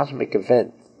that cosmic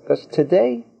event. Because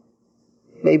today,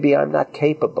 maybe I'm not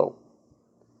capable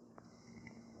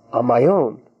on my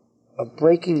own of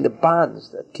breaking the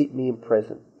bonds that keep me in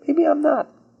prison. Maybe I'm not.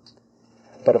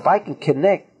 But if I can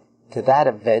connect to that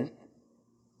event,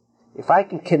 if I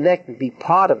can connect and be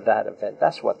part of that event,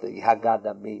 that's what the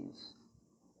Haggadah means.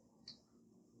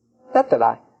 Not that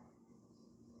I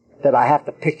have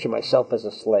to picture myself as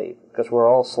a slave, because we're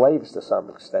all slaves to some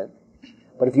extent.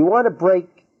 But if you want to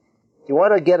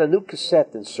get a new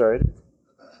cassette inserted,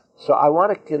 so I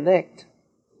want to connect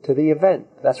to the event.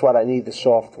 That's what I need the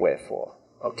software for,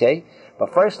 okay?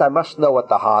 But first I must know what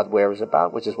the hardware is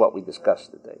about, which is what we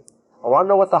discussed today. I want to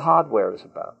know what the hardware is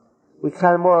about. We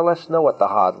kind of more or less know what the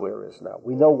hardware is now.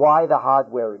 We know why the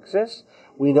hardware exists.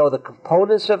 We know the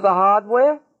components of the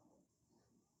hardware.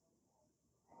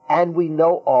 And we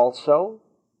know also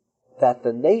that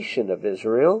the nation of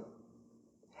Israel,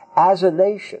 as a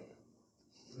nation,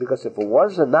 because if it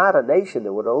was not a nation,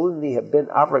 it would only have been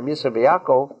Avraham, Yitzchak,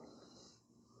 Yaakov,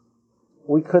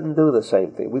 we couldn't do the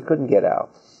same thing. We couldn't get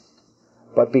out.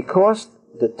 But because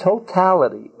the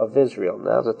totality of Israel,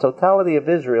 now the totality of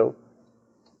Israel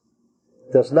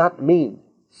does not mean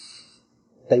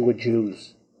they were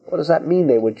Jews. What does that mean,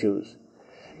 they were Jews?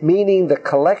 Meaning the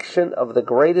collection of the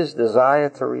greatest desire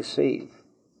to receive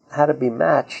had to be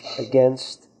matched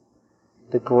against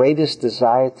the greatest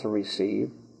desire to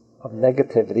receive of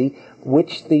negativity,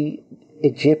 which the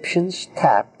Egyptians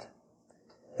tapped.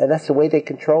 And that's the way they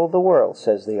control the world,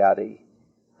 says the Ari.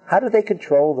 How do they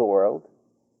control the world?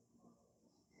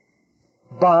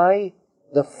 By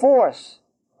the force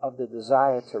of the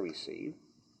desire to receive,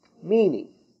 meaning,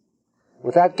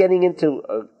 without getting into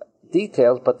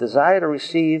details, but desire to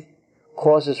receive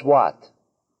causes what?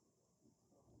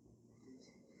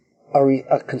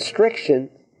 A constriction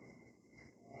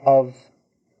of,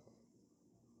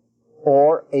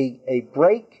 or a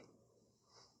break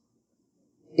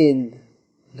in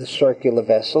the circular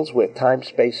vessels where time,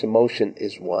 space, and motion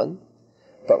is one,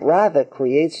 but rather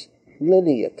creates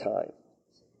linear time.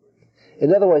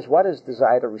 In other words, what does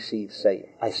desire to receive say?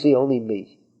 I see only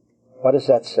me. What does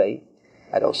that say?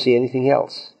 I don't see anything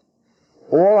else.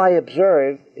 All I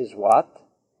observe is what?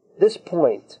 This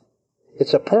point.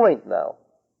 It's a point now.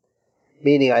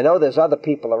 Meaning I know there's other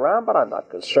people around, but I'm not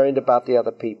concerned about the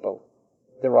other people.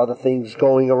 There are other things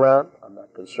going around. I'm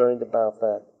not concerned about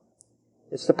that.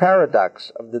 It's the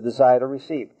paradox of the desire to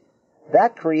receive.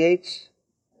 That creates,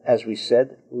 as we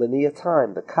said, linear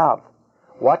time, the kav.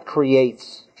 What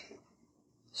creates,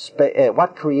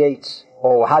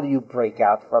 how do you break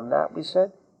out from that, we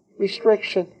said?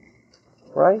 Restriction,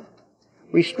 right?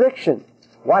 Restriction.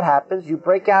 What happens? You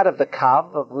break out of the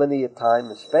kav of linear time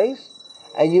and space,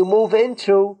 and you move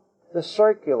into the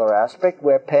circular aspect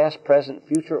where past, present,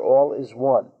 future, all is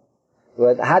one.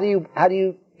 How do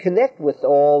you connect with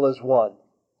all as one?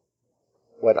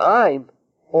 When I'm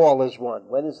all is one.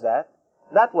 When is that?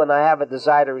 Not when I have a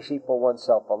desire to receive for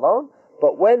oneself alone,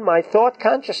 but when my thought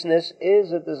consciousness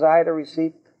is a desire to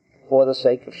receive for the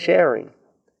sake of sharing.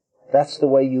 That's the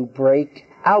way you break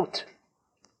out.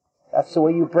 That's the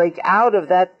way you break out of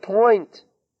that point.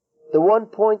 The one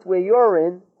point where you're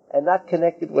in and not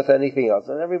connected with anything else.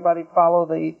 And everybody follow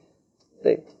the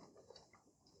thing.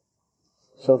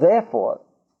 So therefore,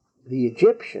 the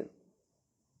Egyptian,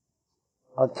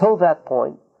 until that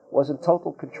point, was in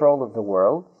total control of the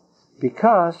world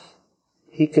because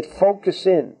he could focus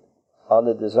in on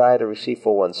the desire to receive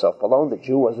for oneself alone. The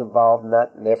Jew was involved in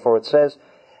that, and therefore it says,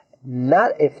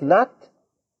 if not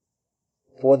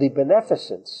for the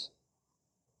beneficence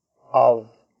of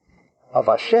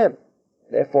Hashem,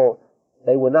 therefore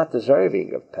they were not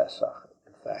deserving of Pesach,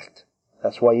 in fact.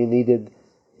 That's why you needed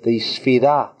the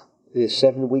Sfirah, the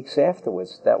 7 weeks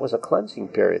afterwards. That was a cleansing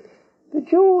period. The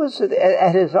Jew was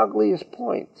at his ugliest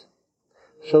point.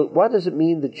 So what does it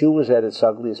mean the Jew was at its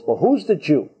ugliest point? Who's the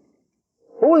Jew?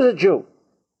 Who is a Jew?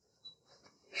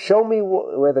 Show me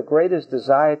where the greatest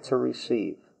desire to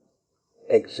receive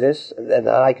exists, and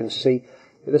I can see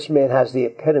this man has the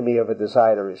epitome of a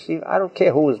desire to receive. I don't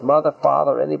care who his mother,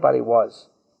 father, anybody was.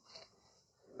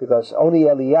 Because only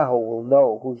Eliyahu will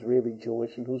know who's really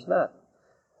Jewish and who's not.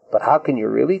 But how can you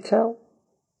really tell?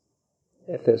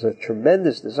 If there's a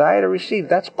tremendous desire to receive,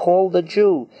 that's called a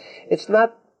Jew. It's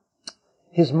not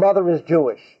his mother is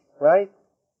Jewish, right?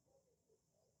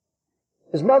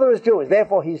 His mother is Jewish,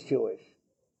 therefore he's Jewish.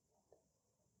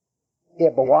 Yeah,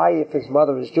 but why, if his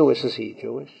mother is Jewish, is he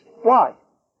Jewish? Why?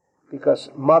 Because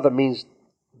mother means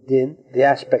din, the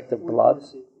aspect of blood,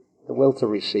 the will to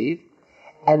receive.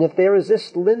 And if there is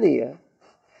this linear,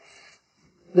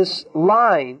 this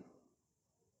line,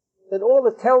 then all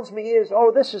it tells me is,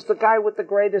 oh, this is the guy with the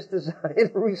greatest desire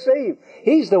to receive.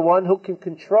 He's the one who can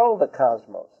control the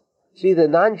cosmos. See, the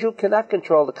non-Jew cannot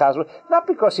control the cosmos, not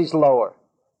because he's lower.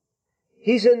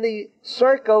 He's in the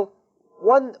circle,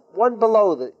 one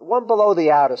below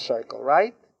the outer circle,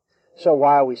 right? So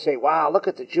while we say, wow, look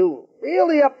at the Jew,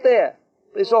 really up there,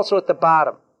 but he's also at the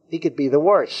bottom. He could be the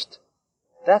worst.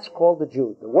 That's called the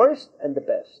Jew, the worst and the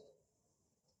best.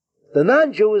 The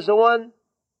non-Jew is the one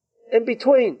in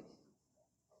between.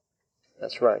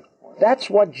 That's right. That's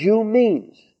what Jew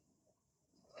means.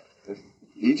 If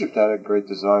Egypt had a great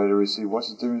desire to receive, what's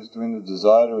the difference between the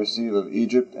desire to receive of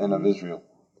Egypt and of Israel?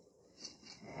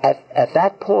 At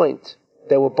that point,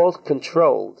 they were both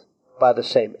controlled by the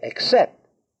same, except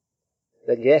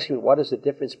then you ask me, what is the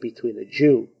difference between a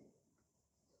Jew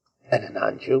and a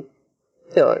non-Jew?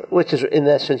 Which is, in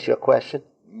essence, your question.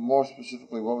 More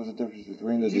specifically, what was the difference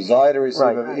between the desire to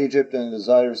receive of Egypt and the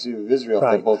desire to receive of Israel?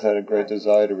 If they both had a great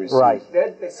desire to receive. Right.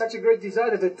 That's such a great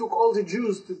desire that they took all the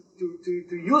Jews to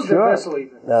use their vessel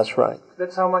even. That's right.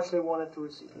 That's how much they wanted to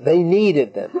receive. They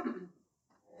needed them.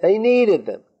 They needed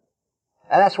them.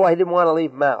 And that's why he didn't want to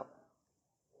leave them out.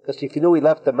 Because if he knew he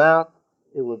left them out,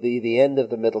 it would be the end of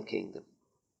the Middle Kingdom.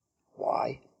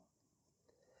 Why?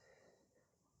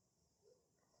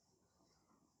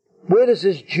 Where does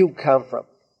this Jew come from?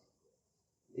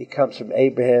 He comes from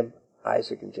Abraham,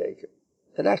 Isaac, and Jacob.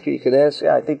 And actually you can ask,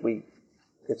 I think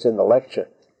it's in the lecture.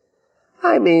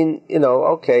 I mean,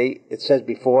 okay, it says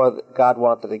before that God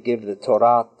wanted to give the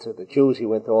Torah to the Jews, he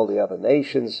went to all the other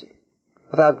nations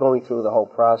without going through the whole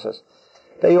process.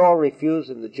 They all refused,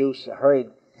 and the Jews hurried.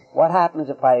 What happens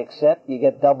if I accept? You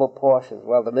get double portions.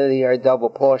 Well, the minute he heard double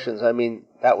portions, I mean,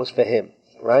 that was for him,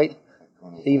 right?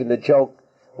 Even the joke,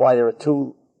 why there are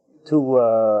two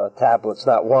tablets,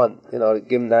 not one, to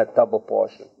give him that double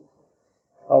portion.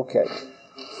 Okay.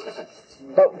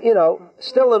 But,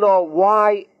 still in all,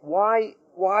 why, why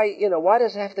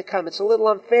does it have to come? It's a little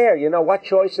unfair, what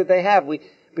choice did they have?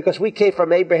 Because we came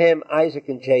from Abraham, Isaac,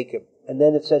 and Jacob. And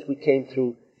then it says we came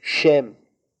through Shem,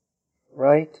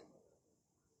 right?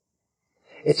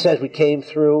 It says we came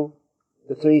through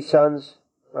the three sons,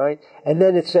 right? And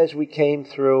then it says we came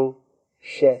through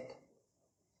Seth,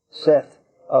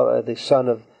 the son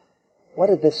of... What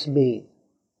did this mean?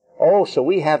 Oh, so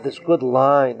we have this good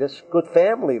line, this good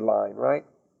family line, right?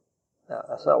 No,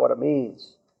 that's not what it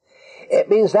means. It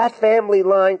means that family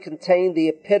line contained the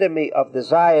epitome of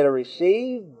desire to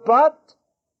receive, but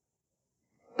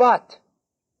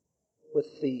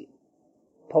with the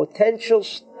potential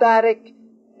static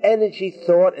energy,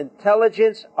 thought,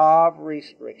 intelligence of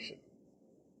restriction.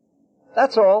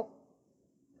 That's all.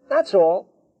 That's all.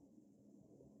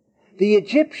 The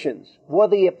Egyptians were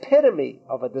the epitome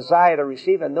of a desire to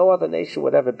receive, and no other nation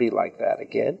would ever be like that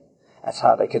again. That's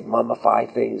how they could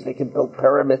mummify things. They could build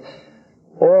pyramids.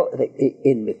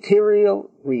 In material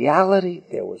reality,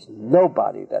 there was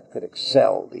nobody that could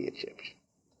excel the Egyptians.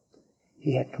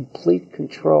 He had complete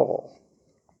control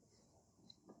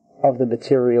of the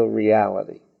material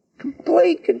reality.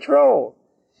 Complete control.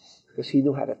 Because he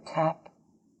knew how to tap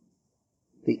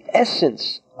the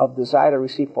essence of desire to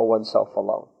receive for oneself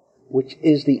alone, which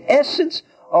is the essence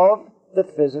of the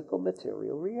physical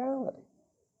material reality.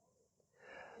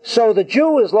 So the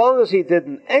Jew, as long as he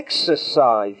didn't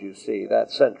exercise, you see,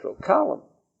 that central column,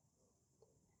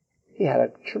 he had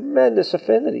a tremendous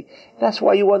affinity. That's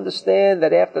why you understand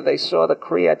that after they saw the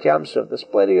Kriyat Yamsuf, the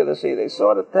splitting of the sea, they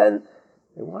saw the 10,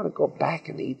 they want to go back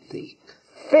and eat the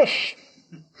fish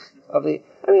of the...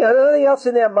 I mean, nothing else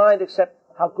in their mind except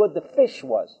how good the fish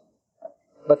was.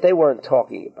 But they weren't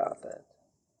talking about that.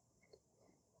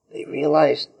 They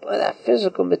realized, boy, that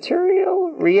physical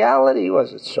material reality,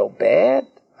 was it so bad?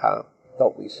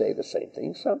 Don't we say the same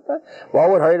thing sometimes? What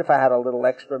would hurt if I had a little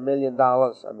extra $1 million?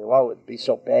 I mean, what would it be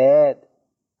so bad?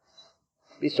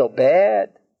 Be so bad?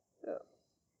 Yeah.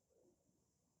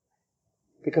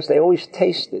 Because they always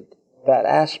tasted that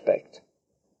aspect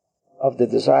of the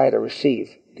desire to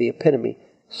receive, the epitome,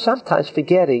 sometimes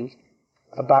forgetting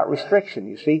about restriction.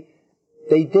 You see,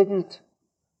 they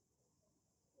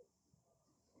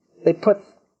put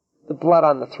the blood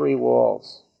on the 3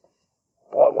 walls.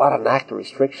 Boy, what an act of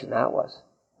restriction that was,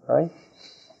 right?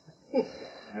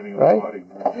 Right?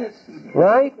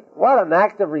 Right? What an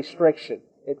act of restriction.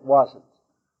 It wasn't.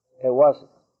 It wasn't.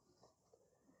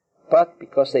 But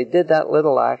because they did that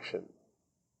little action,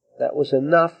 that was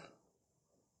enough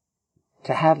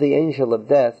to have the angel of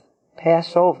death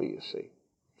pass over, you see.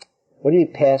 What do you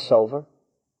mean pass over?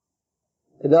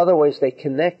 In other words, they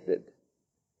connected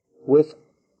with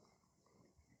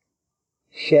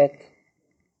Shet,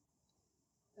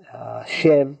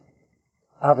 Shem,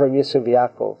 Avram, Yitzchak,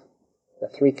 Yaakov, the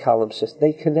 3 column system.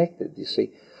 They connected, you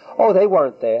see. Oh, they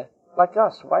weren't there. Like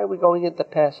us. Why are we going into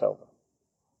Passover?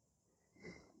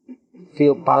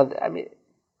 Feel bonded. I mean,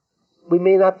 we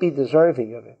may not be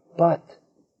deserving of it, but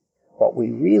what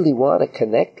we really want to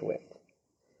connect with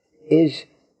is,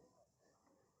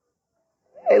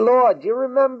 hey, Lord, do you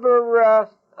remember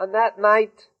on that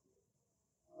night,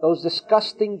 those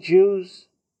disgusting Jews?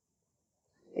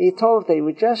 And you told them they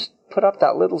would just put up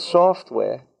that little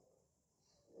software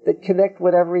that connect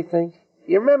with everything.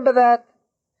 You remember that?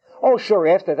 Oh, sure,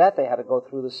 after that they had to go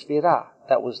through the Sfirah.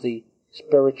 That was the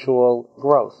spiritual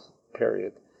growth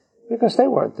period. Because they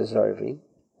weren't deserving.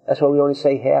 That's why we only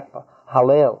say half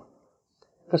Hallel.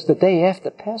 Because the day after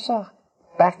Pesach,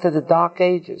 back to the Dark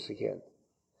Ages again.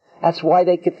 That's why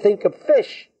they could think of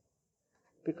fish.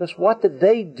 Because what did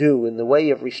they do in the way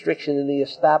of restriction in the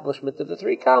establishment of the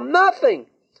 3 column? Nothing!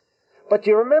 But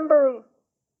you remember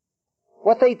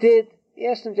what they did? You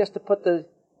asked them just to put the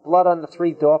blood on the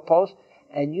 3 doorposts,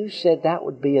 and you said that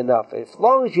would be enough. As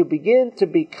long as you begin to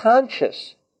be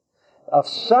conscious of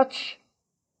such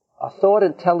a thought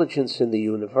intelligence in the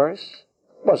universe,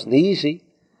 it wasn't easy,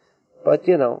 but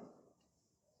you know,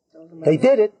 they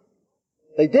did it.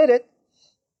 They did it.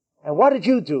 And what did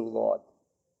you do, Lord?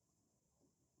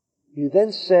 You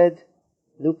then said,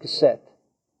 new cassette,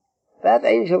 that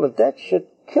angel of death should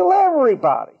kill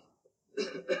everybody.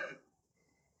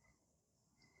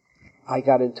 I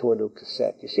got into a new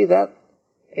cassette. You see that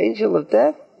angel of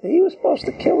death? He was supposed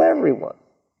to kill everyone.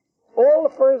 All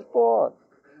the firstborn.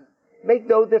 Make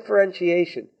no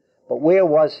differentiation. But where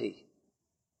was he?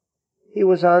 He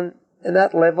was in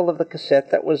that level of the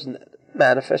cassette that was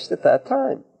manifest at that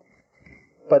time.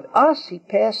 But us, he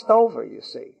passed over, you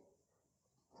see.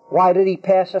 Why did he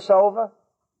pass us over?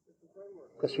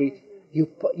 Because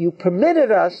you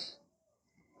permitted us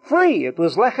free. It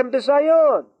was Lechem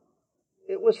B'Zayon.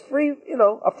 It was free,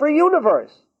 a free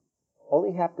universe.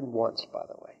 Only happened once, by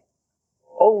the way.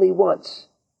 Only once.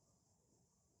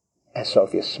 And so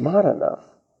if you're smart enough,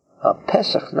 on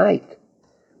Pesach night,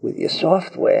 with your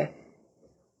software,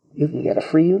 you can get a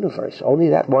free universe. Only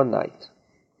that one night.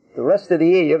 The rest of the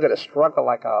year, you're going to struggle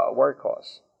like a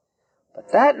workhorse.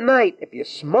 But that night, if you're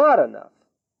smart enough,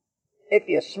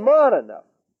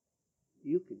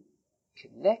 you can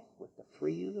connect with the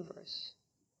free universe.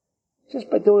 Just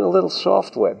by doing a little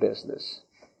software business.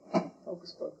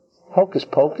 Hocus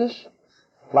pocus.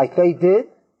 Like they did.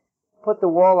 Put the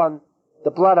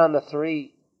blood on the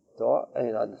 3 door,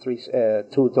 on the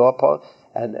 2 doorposts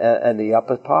and the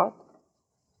upper part.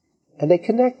 And they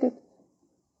connected.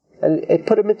 And it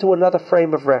put them into another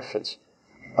frame of reference.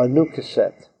 A new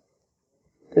cassette.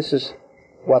 This is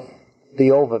what the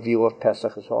overview of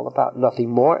Pesach is all about. Nothing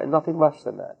more and nothing less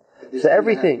than that. So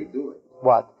everything.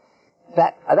 What?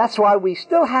 That's why we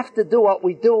still have to do what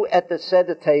we do at the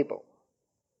Seder table.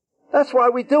 That's why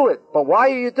we do it. But why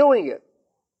are you doing it?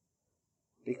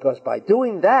 Because by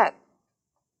doing that,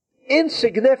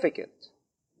 insignificant.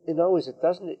 In other words, it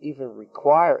doesn't even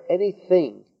require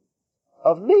anything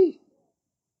of me.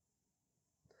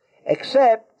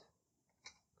 Except,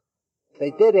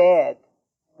 they did add,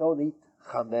 don't eat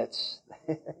chametz.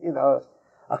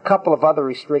 A couple of other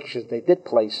restrictions they did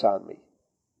place on me.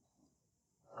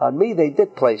 On me, they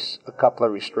did place a couple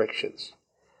of restrictions.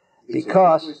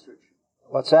 Because,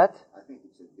 what's that? I think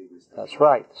it's a big restriction. That's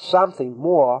right. Something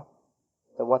more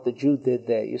than what the Jew did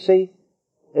there. You see,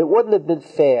 it wouldn't have been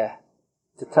fair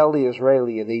to tell the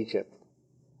Israeli in Egypt,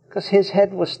 because his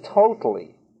head was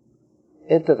totally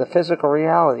into the physical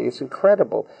reality. It's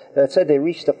incredible. And it said they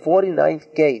reached the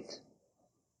 49th gate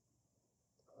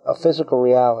of physical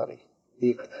reality.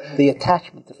 The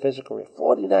attachment to physical reality.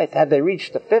 49th. Had they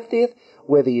reached the 50th,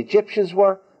 where the Egyptians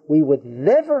were, we would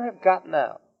never have gotten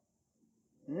out.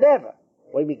 Never.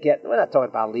 We're not talking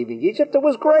about leaving Egypt. It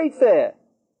was great there.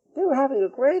 They were having a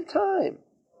grand time.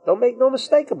 Don't make no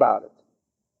mistake about it.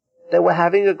 They were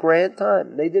having a grand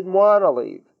time. They didn't want to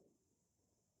leave.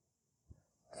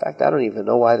 In fact, I don't even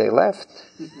know why they left.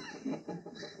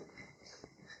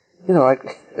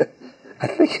 I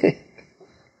think,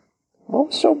 what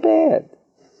was so bad?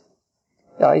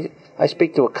 I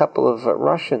speak to a couple of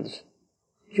Russians,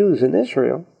 Jews in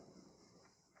Israel.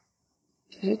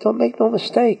 They say, don't make no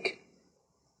mistake.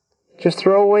 Just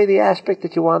throw away the aspect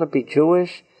that you want to be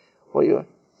Jewish.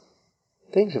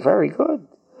 Things are very good.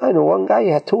 I know one guy, he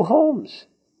had 2 homes.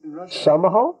 Summer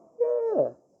home? Yeah.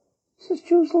 He says,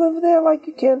 Jews live there like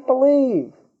you can't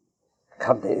believe.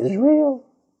 Come to Israel.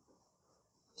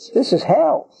 This is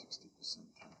hell.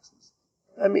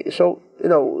 I mean, so,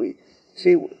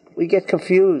 we get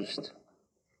confused.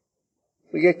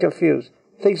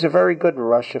 Things are very good in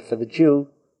Russia for the Jew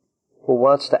who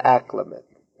wants to acclimate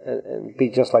and be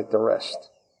just like the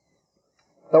rest.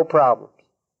 No problem.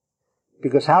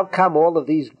 Because how come all of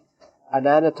these,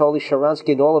 Anatoly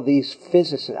Sharansky and all of these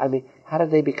physicists, how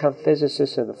did they become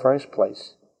physicists in the first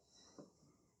place?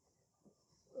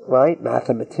 Right?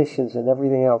 Mathematicians and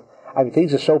everything else.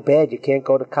 Things are so bad you can't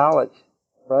go to college.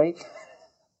 Right?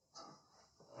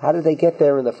 How did they get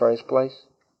there in the first place?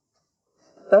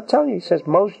 I'm telling you, he says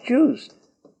most Jews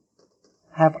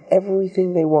have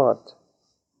everything they want.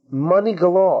 Money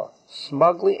galore,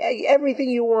 smuggling, everything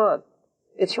you want.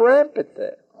 It's rampant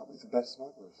there. Probably the best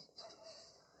smugglers.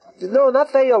 No,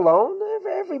 not they alone.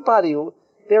 Everybody.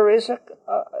 There is a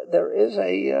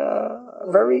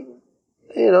very,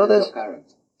 there's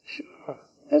sure.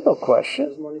 There's no question.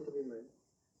 There's money to be made.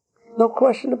 No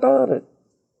question about it.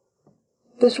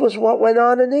 This was what went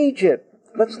on in Egypt.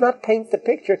 Let's not paint the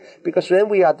picture, because then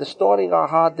we are distorting our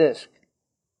hard disk.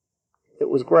 It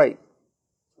was great.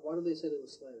 Why do they say they were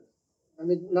slaves? Not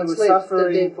They were slaves.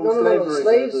 suffering from slavery.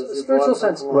 Slaves, There's spiritual one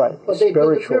sense. Right, But they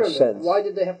built the spiritual pyramid. sense. Why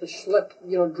did they have to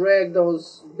drag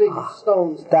those big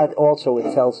stones? That also,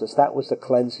 it tells us, that was the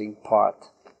cleansing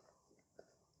part.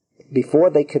 Before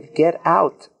they could get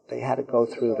out, they had to go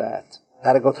through that.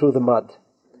 Had to go through the mud.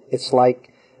 It's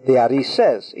like the Ari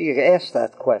says. You ask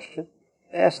that question,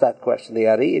 the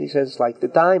Ari, and he says it's like the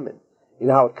diamond. You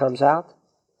know how it comes out?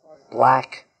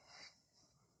 Black.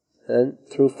 And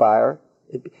through fire.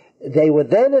 They were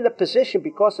then in a position,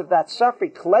 because of that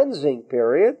suffering cleansing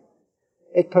period,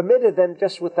 it permitted them,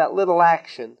 just with that little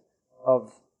action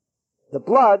of the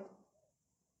blood,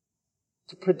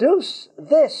 to produce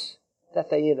this that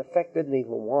they in effect didn't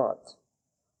even want.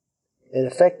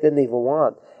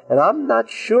 And I'm not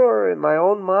sure in my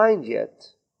own mind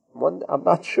yet, why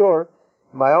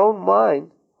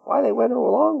they went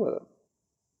along with him.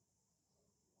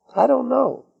 I don't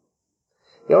know.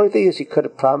 The only thing is, he could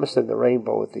have promised them the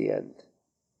rainbow at the end.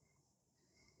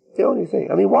 The only thing.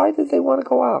 Why did they want to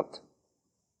go out?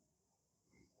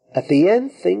 At the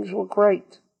end, things were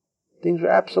great. Things were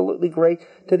absolutely great,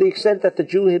 to the extent that the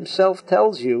Jew himself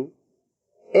tells you,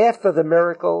 after the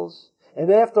miracles,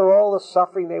 and after all the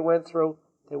suffering they went through,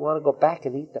 they want to go back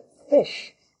and eat the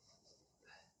fish.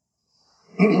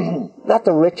 Not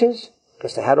the riches,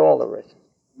 because they had all the riches.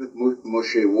 But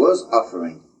Moshe was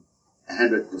offering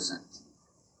 100%.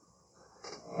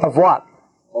 Of what?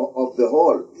 Of the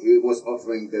whole. He was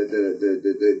offering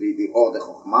all the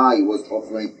Chokhmah, he was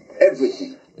offering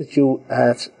everything. The Jew,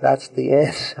 that's the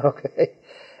answer, okay.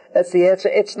 That's the answer.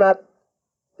 It's not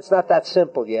that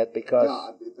simple yet,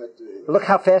 because look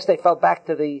how fast they fell back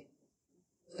to the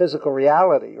physical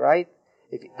reality, right?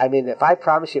 If I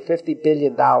promise you $50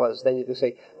 billion, then you can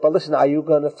say, but listen, are you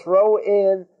going to throw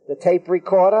in the tape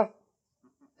recorder?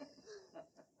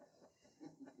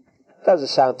 Doesn't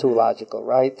sound too logical,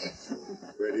 right?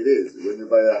 But it is. When you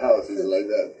buy a house, it's like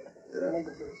that.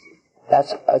 Yeah.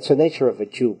 That's the nature of a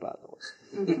Jew, by the way.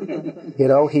 You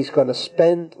know, he's going to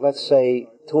spend, let's say,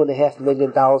 $2.5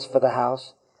 million for the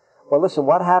house. Well, listen,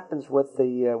 what happens with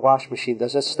the wash machine?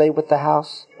 Does it stay with the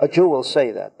house? A Jew will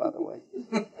say that, by the way.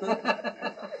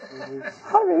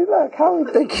 I mean, look, how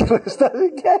ridiculous does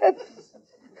it get?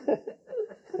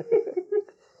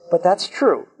 But that's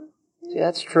true. See,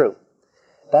 that's true.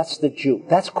 That's the Jew.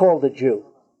 That's called the Jew.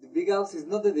 The big house is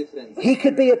not the difference. He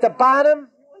could be at the bottom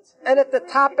and at the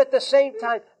top at the same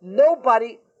time.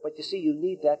 Nobody, but you see, you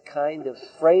need that kind of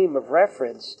frame of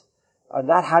reference. Or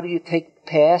not, how do you take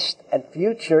past and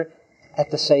future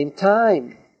at the same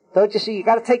time? Don't you see, you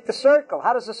got to take the circle.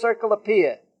 How does the circle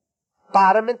appear?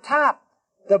 Bottom and top.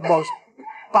 The most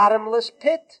bottomless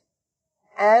pit.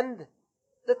 And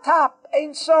the top,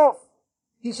 Ein Sof.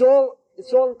 It's all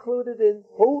included in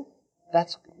who?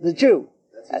 That's the Jew.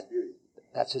 That's his beauty.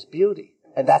 That's his beauty.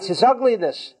 And that's his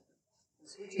ugliness.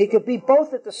 He could be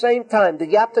both at the same time.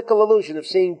 The optical illusion of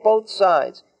seeing both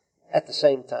sides at the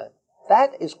same time.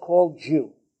 That is called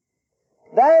Jew.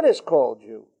 That is called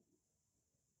Jew.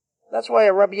 That's why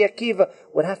a Rabbi Akiva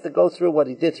would have to go through what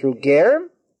he did through Gerim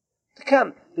to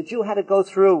come. The Jew had to go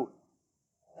through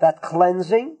that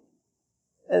cleansing.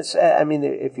 It's, I mean,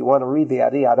 if you want to read the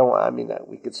Ari,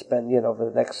 we could spend, for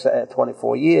the next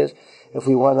 24 years if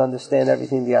we want to understand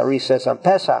everything the Ari says on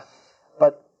Pesach.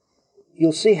 But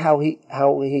you'll see how he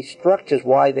structures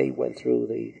why they went through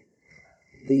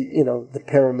the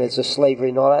pyramids, the slavery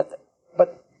and all that.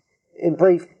 But in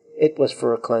brief, it was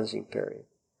for a cleansing period.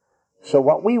 So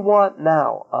what we want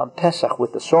now on Pesach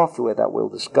with the software that we'll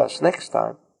discuss next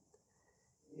time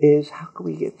is how can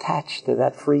we get attached to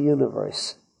that free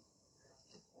universe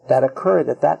that occurred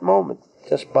at that moment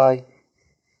just by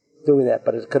doing that.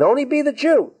 But it could only be the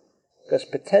Jew, because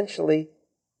potentially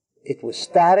it was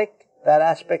static, that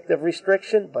aspect of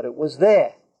restriction, but it was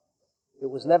there. It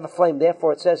was never flamed.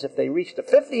 Therefore, it says if they reached the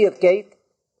 50th gate,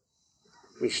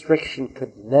 restriction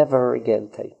could never again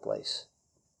take place.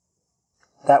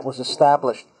 That was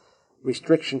established.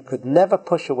 Restriction could never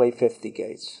push away 50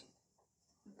 gates.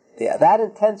 That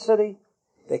intensity,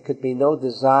 there could be no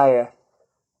desire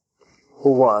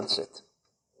who wants it.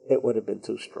 It would have been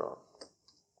too strong.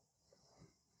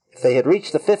 If they had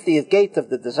reached the 50th gate of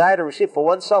the desire to receive for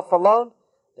oneself alone,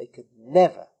 they could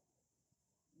never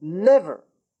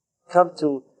come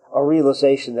to a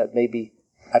realization that maybe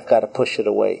I've got to push it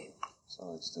away.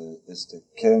 So it's the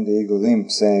Kerem de Igulim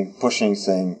saying,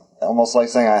 almost like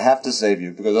saying, I have to save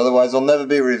you, because otherwise it'll never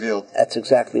be revealed. That's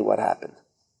exactly what happened.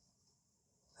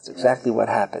 That's exactly what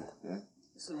happened. Yeah.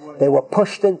 They were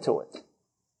pushed into it.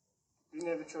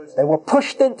 They were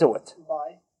pushed into it.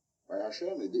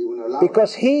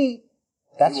 Because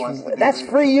that's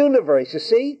free universe, you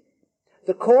see?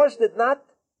 The cause did not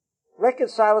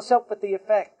reconcile itself with the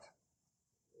effect.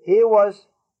 He was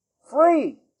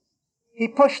free. He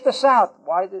pushed us out.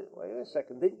 Wait a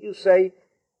second, didn't you say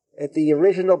at the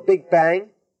original Big Bang,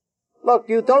 look,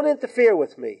 you don't interfere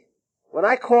with me. When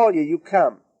I call you, you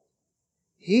come.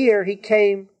 Here he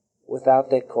came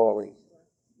without their calling.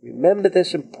 Remember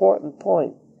this important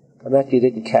point. And that you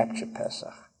didn't capture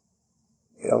Pesach.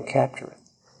 You don't capture it.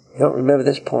 You don't remember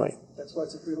this point. That's why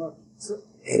it's a free lunch.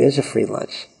 It is a free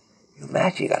lunch. You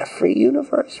imagine you got a free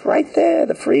universe right there,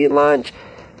 the free lunch.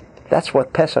 That's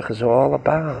what Pesach is all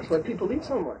about. That's why people eat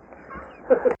so much.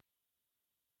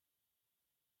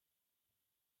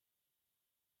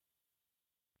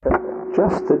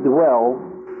 Just to dwell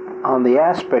on the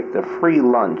aspect of free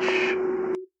lunch,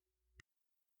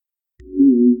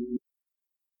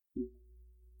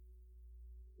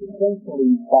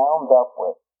 essentially bound up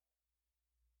with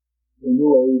the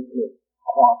new age of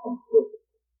quantum physics.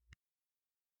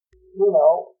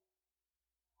 Our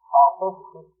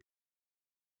physicists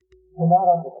cannot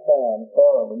understand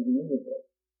thoroughly the universe.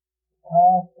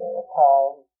 There are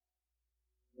times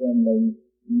when they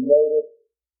notice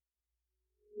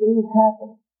things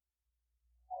happen.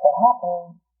 What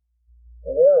happens,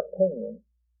 in their opinion,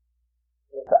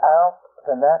 without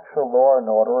the natural law and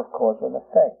order of cause and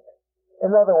effect.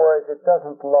 In other words, it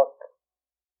doesn't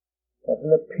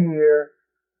appear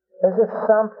as if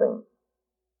something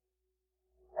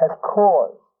has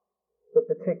caused the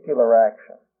particular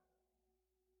action.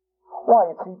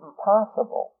 Why, it's even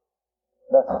possible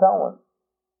that someone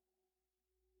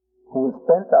who was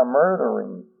bent on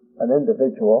murdering an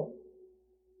individual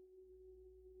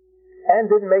and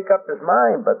didn't make up his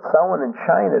mind, but someone in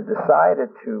China decided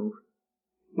to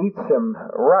eat some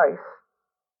rice,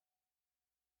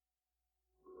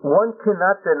 one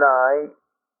cannot deny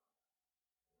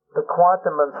the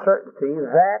quantum uncertainty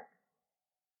that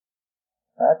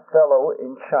that fellow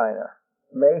in China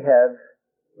may have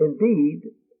indeed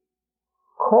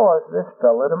caused this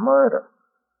fellow to murder.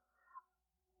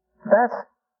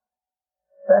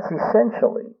 That's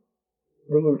essentially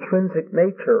the intrinsic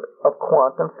nature of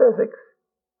quantum physics.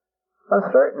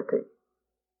 Uncertainty.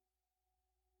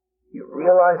 You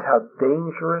realize how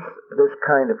dangerous this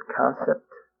kind of concept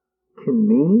can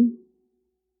mean?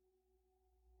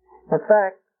 In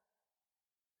fact,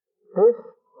 this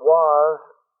was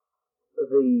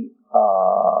the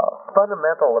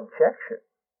fundamental objection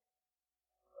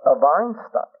of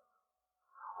Einstein.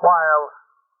 While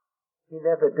he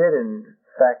never did, in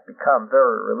fact, become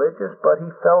very religious, but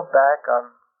he fell back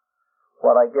on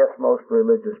what I guess most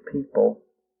religious people,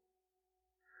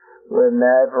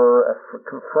 whenever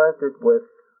confronted with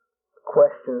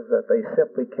questions that they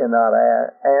simply cannot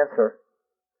answer,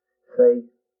 say,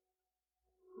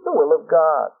 the will of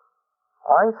God.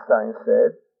 Einstein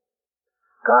said,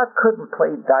 God couldn't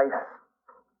play dice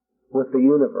with the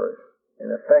universe.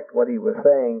 In effect, what he was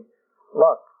saying,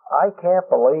 look, I can't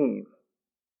believe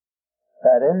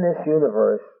that in this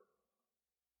universe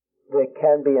there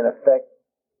can be an effect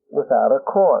without a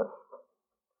cause.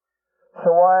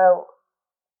 So while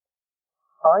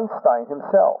Einstein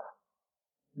himself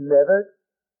never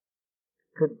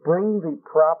could bring the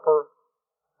proper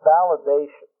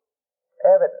validation,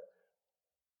 evidence,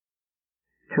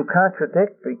 to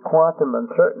contradict the quantum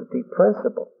uncertainty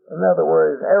principle, in other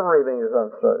words, everything is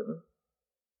uncertain,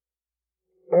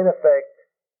 in effect,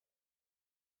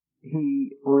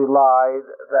 he relied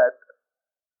that,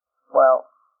 well,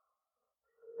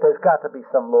 there's got to be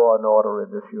some law and order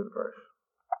in this universe.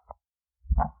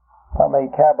 From a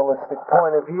Kabbalistic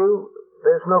point of view,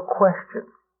 there's no question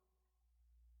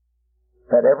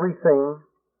that everything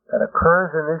that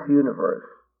occurs in this universe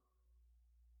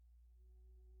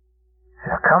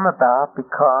has come about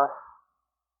because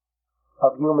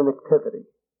of human activity.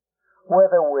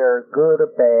 Whether we're good or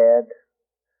bad,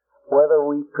 whether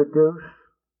we produce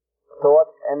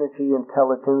thought, energy,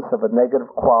 intelligence of a negative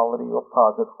quality or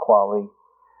positive quality,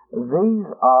 these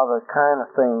are the kind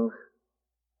of things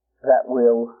that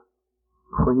will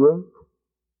create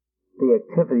the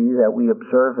activity that we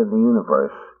observe in the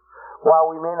universe. While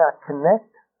we may not connect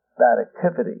that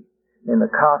activity in the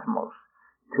cosmos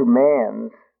to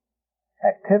man's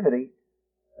activity,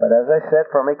 but as I said,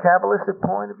 from a Kabbalistic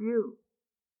point of view,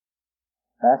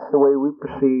 that's the way we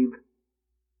perceive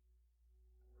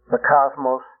the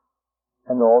cosmos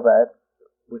and all that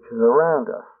which is around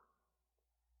us.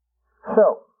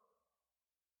 So,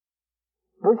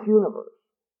 this universe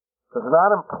does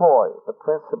not employ the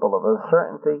principle of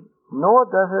uncertainty, nor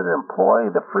does it employ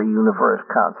the free universe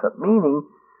concept, meaning,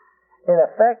 in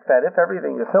effect, that if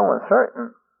everything is so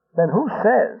uncertain, then who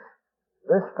says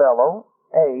this fellow,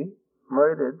 A,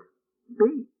 murdered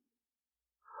B?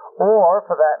 Or,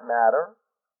 for that matter,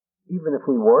 even if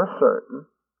we were certain,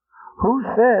 who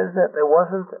says that there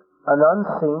wasn't an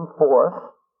unseen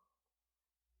force,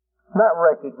 not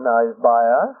recognized by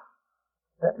us,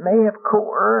 that may have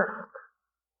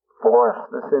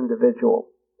forced this individual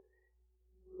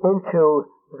into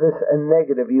this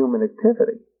negative human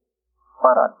activity?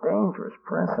 What a dangerous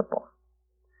principle.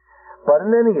 But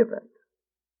in any event,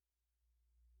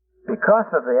 because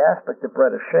of the aspect of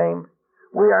bread of shame,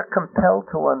 we are compelled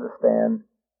to understand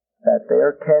that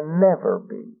there can never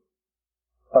be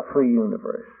a free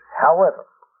universe. However,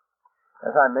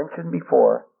 as I mentioned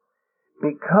before,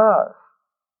 because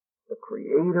the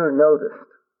Creator noticed,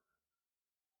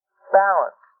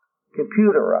 balanced,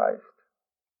 computerized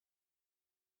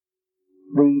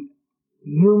the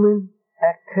human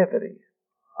activity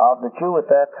of the Jew at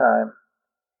that time,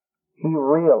 he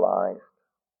realized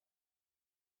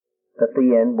that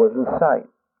the end was in sight.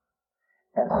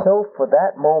 And so for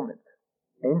that moment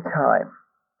in time,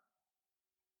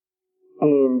 he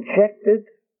injected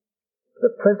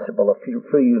the principle of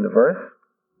free universe,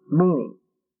 meaning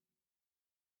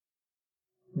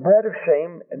bread of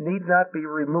shame need not be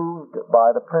removed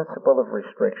by the principle of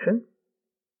restriction.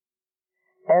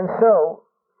 And so,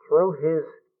 through his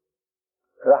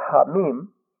rahamim,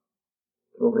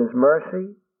 through his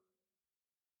mercy,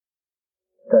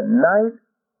 the night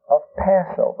of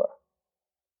Passover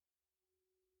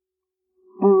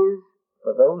is,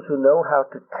 for those who know how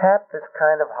to tap this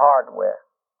kind of hardware,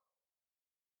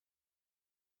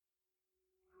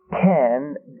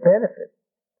 can benefit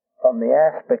from the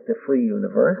aspect of free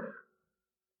universe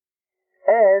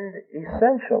and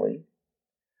essentially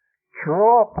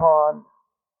draw upon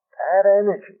that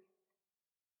energy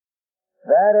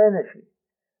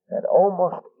that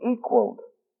almost equaled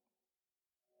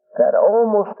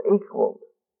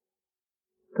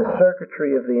the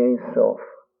circuitry of the Ein Sof.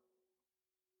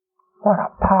 What a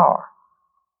power!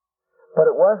 But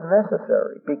it was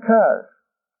necessary, because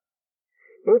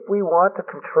if we want to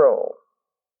control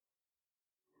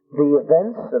the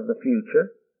events of the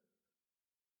future,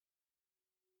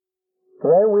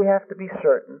 then we have to be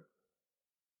certain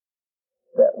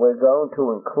that we're going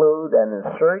to include and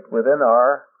insert within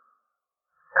our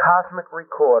cosmic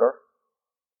recorder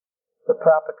the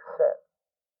proper cassette.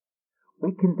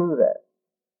 We can do that.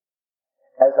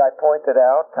 As I pointed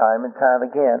out time and time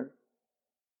again,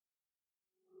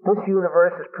 this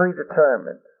universe is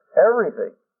predetermined.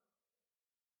 Everything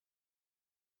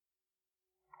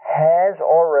has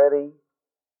already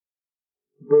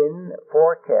been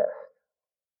forecast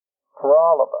for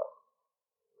all of us.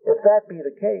 If that be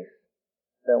the case,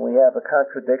 then we have a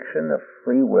contradiction of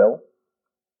free will,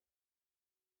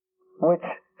 which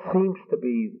seems to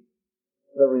be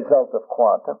the result of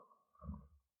quantum.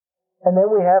 And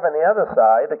then we have on the other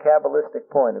side the Kabbalistic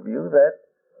point of view that,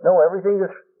 no, everything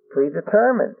is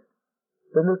predetermined.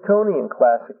 The Newtonian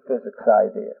classic physics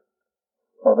idea.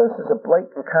 Well, this is a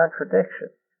blatant contradiction.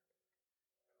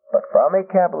 But from a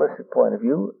Kabbalistic point of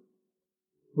view,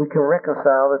 we can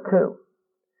reconcile the two.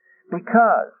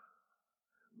 Because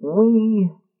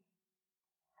we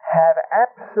have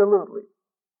absolutely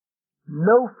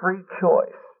no free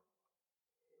choice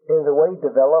in the way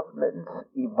developments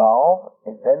evolve,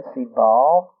 events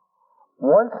evolve,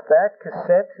 once that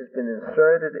cassette has been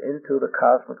inserted into the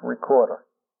cosmic recorder.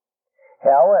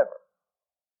 However,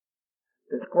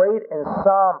 this great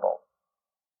ensemble,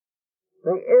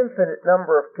 the infinite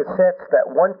number of cassettes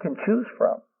that one can choose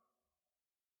from,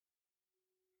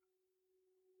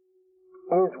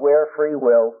 is where free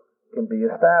will can be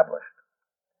established.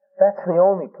 That's the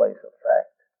only place, in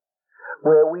fact,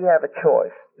 where we have a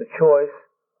choice, the choice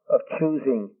of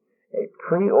choosing a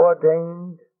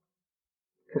preordained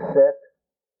cassette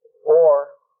or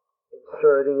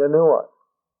inserting a new one,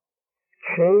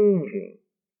 changing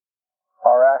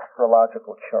our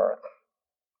astrological charts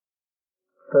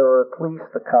for at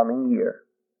least the coming year.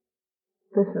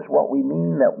 This is what we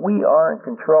mean that we are in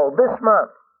control. This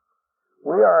month,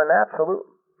 we are in absolute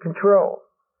control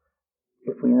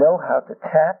if we know how to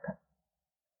tap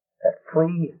that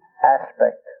free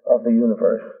aspect of the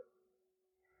universe,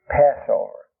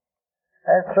 Passover.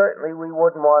 And certainly we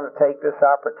wouldn't want to take this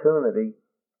opportunity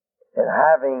in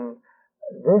having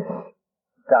this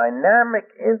dynamic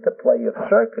interplay of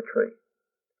circuitry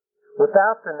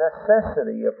without the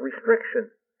necessity of restriction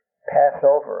pass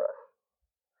over us.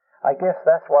 I guess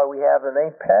that's why we have the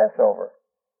name Passover.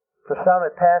 For some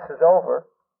it passes over,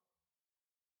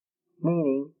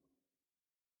 meaning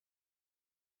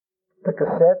the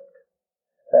cassette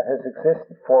that has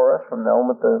existed for us from the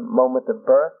moment of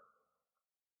birth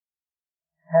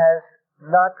has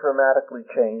not dramatically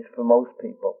changed for most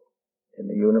people in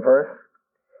the universe.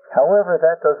 However,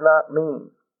 that does not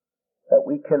mean that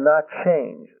we cannot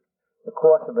change the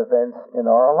course of events in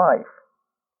our life.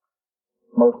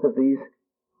 Most of these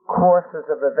courses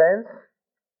of events,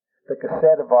 the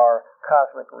cassette of our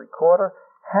cosmic recorder,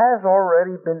 has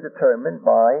already been determined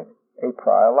by a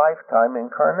prior lifetime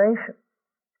incarnation.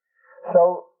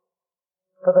 So,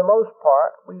 for the most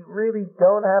part, we really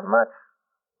don't have much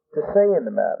to say in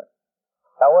the matter.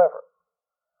 However,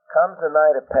 comes the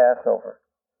night of Passover.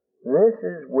 This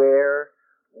is where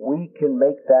we can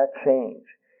make that change.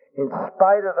 In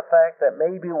spite of the fact that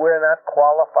maybe we're not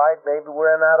qualified, maybe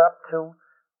we're not up to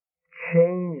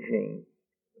changing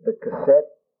the cassette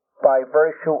by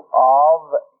virtue of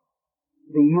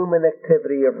the human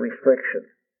activity of restriction.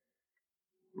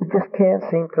 We just can't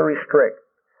seem to restrict.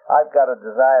 I've got a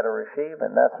desire to receive,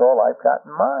 and that's all I've got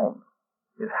in mind,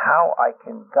 is how I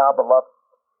can gobble up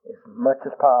as much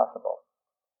as possible.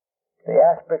 The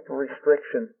aspect of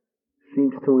restriction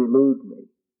seems to elude me.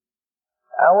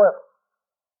 However,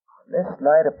 on this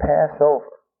night of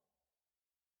Passover,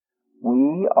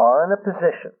 we are in a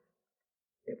position,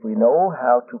 if we know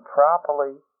how to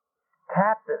properly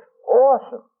tap this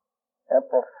awesome and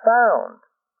profound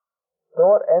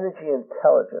thought, energy,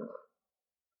 intelligence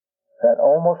that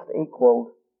almost equals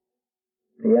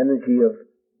the energy of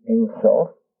Ein Sof,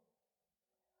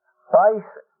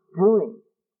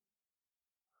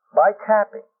 by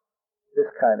tapping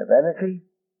this kind of energy,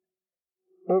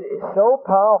 it is so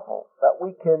powerful that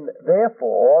we can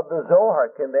therefore, or the Zohar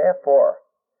can therefore,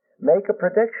 make a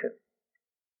prediction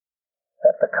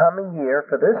that the coming year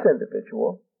for this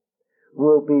individual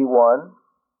will be one,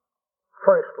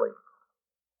 firstly,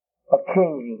 of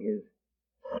changing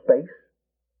his space,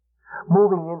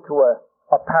 moving into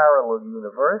a parallel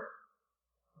universe,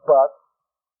 but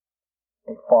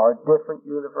a far different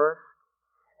universe,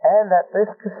 and that this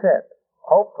cassette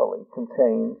hopefully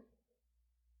contains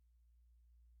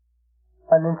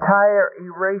an entire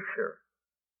erasure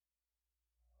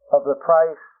of the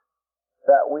price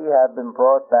that we have been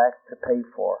brought back to pay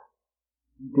for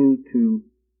due to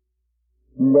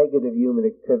negative human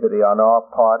activity on our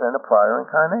part in a prior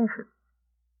incarnation.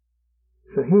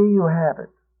 So here you have it.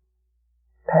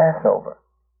 Passover.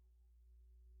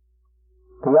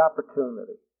 The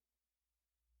opportunity.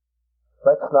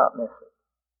 Let's not miss it.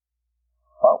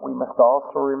 But we must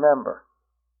also remember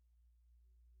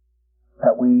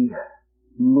that we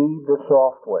need the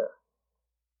software.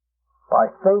 By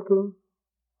thinking,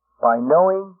 by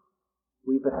knowing,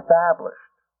 we've established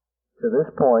to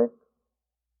this point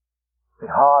the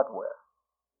hardware,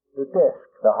 the disk,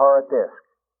 the hard disk,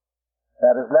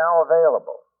 that is now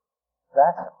available.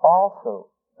 That's also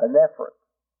an effort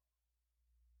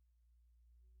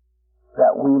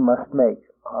that we must make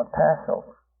on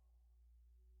Passover.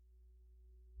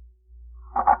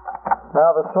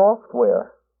 Now the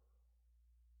software,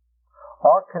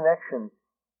 our connection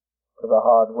to the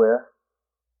hardware,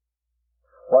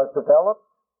 was developed,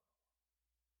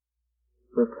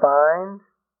 refined,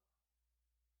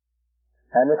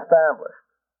 and established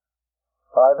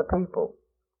by the people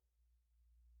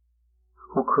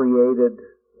who created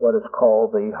what is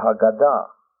called the Haggadah.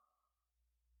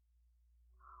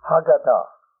 Haggadah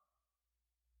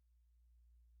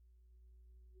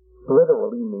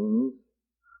literally means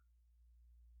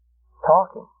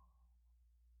talking.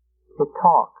 It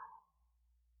talks.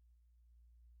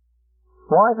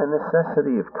 Why the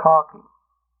necessity of talking?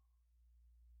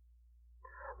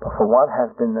 But for what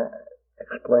has been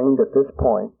explained at this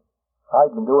point,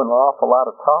 I've been doing an awful lot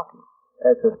of talking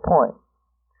at this point.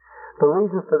 The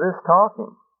reason for this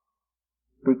talking,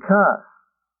 because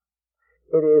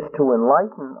it is to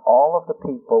enlighten all of the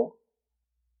people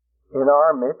in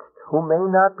our midst who may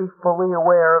not be fully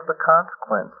aware of the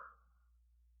consequence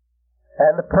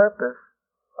and the purpose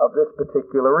of this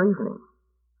particular evening.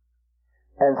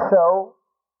 And so,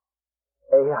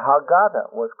 a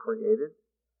Haggadah was created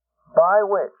by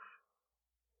which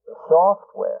the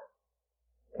software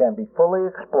can be fully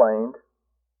explained.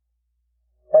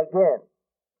 Again,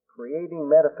 creating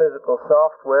metaphysical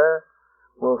software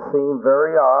will seem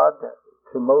very odd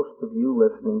to most of you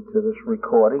listening to this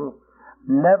recording.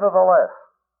 Nevertheless,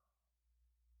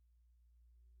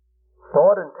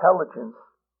 thought intelligence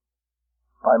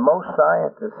by most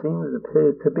scientists seems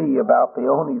to be about the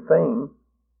only thing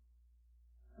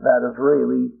that is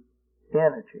really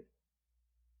energy.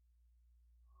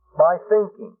 By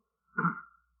thinking,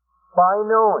 by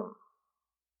knowing,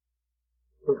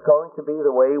 is going to be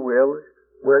the way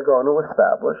we're going to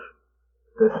establish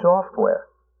the software.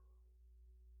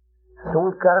 So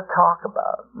we've got to talk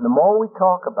about it. And the more we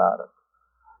talk about it,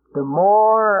 the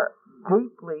more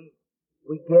deeply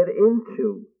we get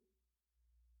into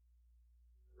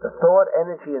the thought,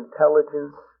 energy,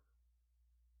 intelligence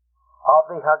of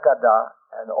the Haggadah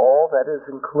and all that is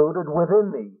included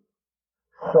within the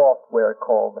software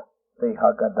called the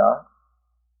Haggadah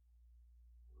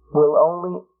will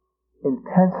only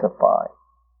intensify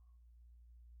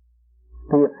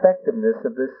the effectiveness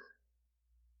of this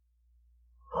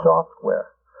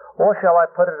software. Or shall I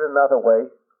put it another way?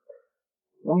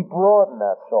 We broaden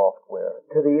that software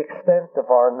to the extent of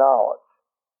our knowledge,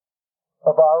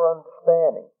 of our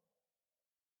understanding,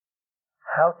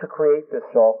 how to create this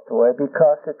software,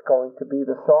 because it's going to be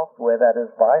the software that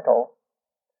is vital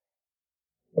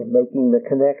in making the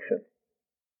connection.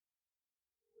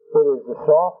 It is the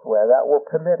software that will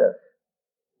permit us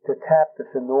to tap this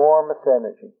enormous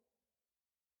energy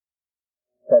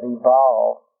that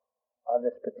evolved on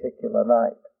this particular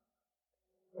night.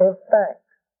 In fact,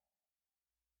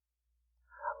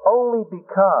 only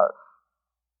because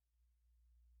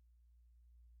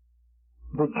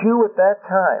the Jew at that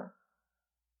time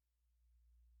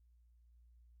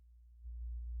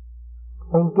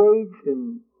engaged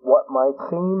in what might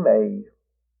seem a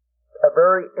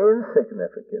very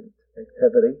insignificant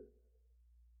activity,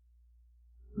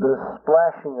 the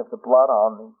splashing of the blood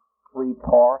on the 3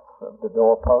 parts of the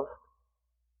doorpost,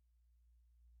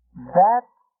 that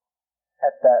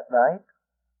at that night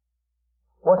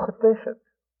was sufficient.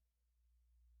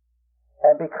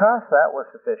 And because that was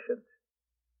sufficient,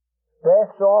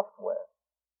 their software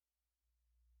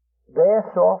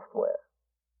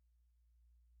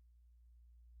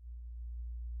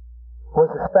was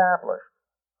established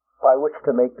by which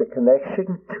to make the connection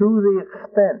to the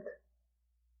extent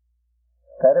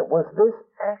that it was this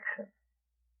action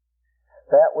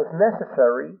that was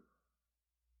necessary,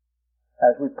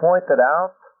 as we pointed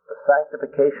out, the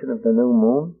sanctification of the new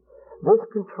moon. This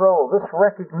control, this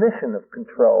recognition of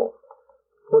control,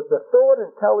 was the thought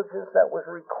intelligence that was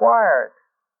required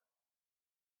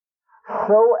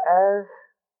so as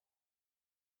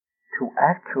to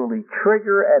actually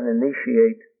trigger and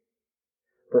initiate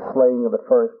the slaying of the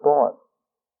firstborn.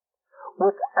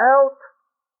 Without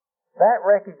that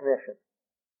recognition,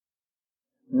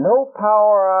 no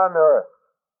power on earth,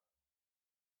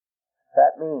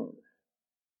 that means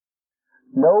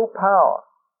no power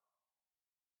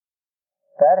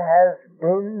that has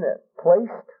been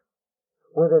placed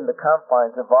within the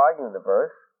confines of our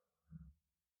universe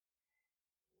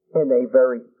in a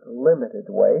very limited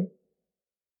way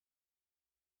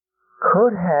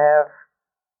could have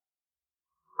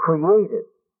created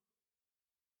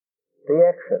the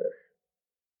Exodus.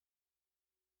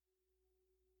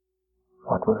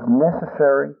 What was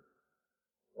necessary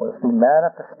was the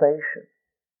manifestation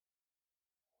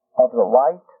of the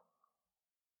light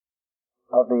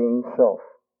of the Ein Sof.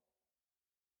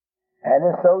 And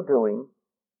in so doing,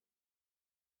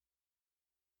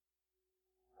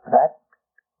 that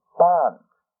bond,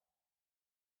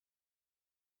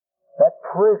 that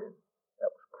prison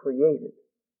that was created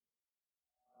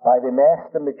by the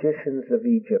master magicians of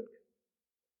Egypt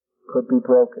could be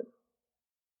broken.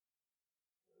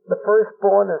 The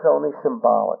firstborn is only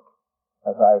symbolic,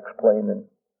 as I explained in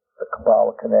the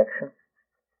Kabbalah connection,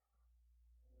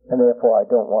 and therefore I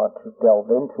don't want to delve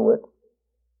into it.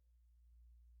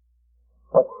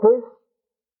 But this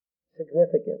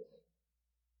significance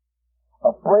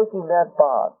of breaking that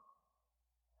bond,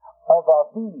 of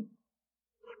Aviv,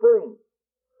 spring,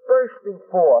 bursting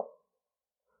forth,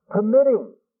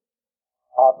 permitting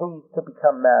Aviv to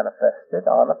become manifested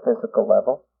on a physical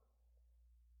level,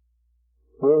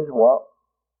 is what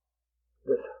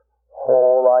this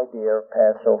whole idea of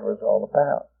Passover is all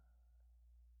about.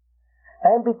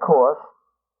 And because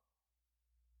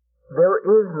there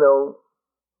is no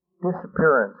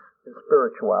disappearance in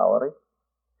spirituality,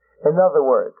 in other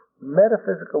words,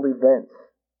 metaphysical events,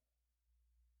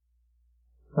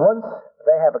 once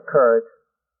they have occurred,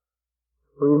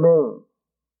 remain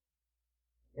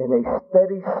in a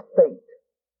steady state,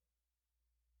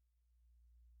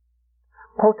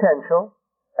 potential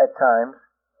at times,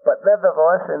 but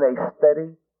nevertheless in a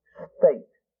steady state.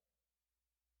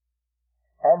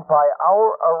 And by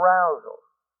our arousal,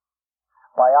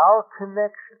 by our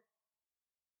connection,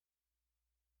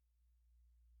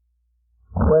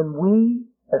 when we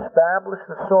establish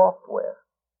the software,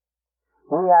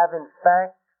 we have in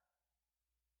fact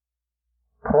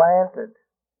planted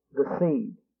the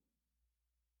seed.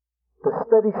 The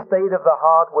steady state of the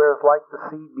hardware is like the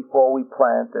seed before we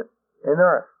plant it in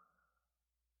earth.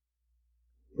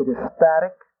 It is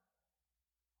static,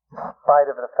 in spite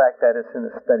of the fact that it's in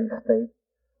a steady state,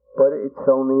 but it's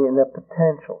only in a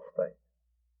potential state.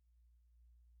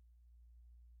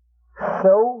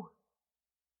 So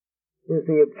is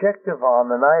the objective on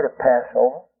the night of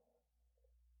Passover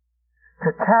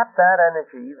to tap that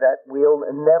energy that will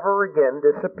never again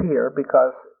disappear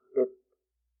because it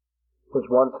was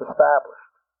once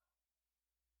established.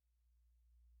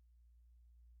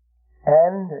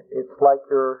 And it's like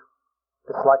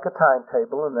a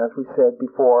timetable, and as we said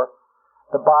before,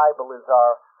 the Bible is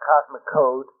our cosmic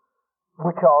code,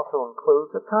 which also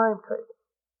includes a timetable.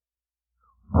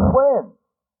 When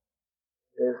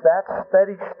is that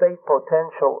steady state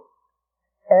potential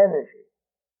energy,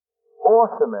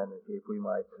 awesome energy if we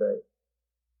might say,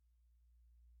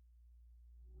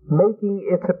 making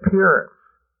its appearance,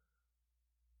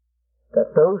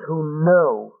 that those who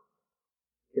know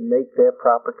can make their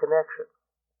proper connection?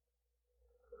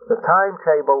 The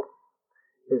timetable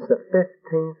is the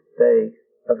 15th day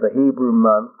of the Hebrew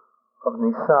month of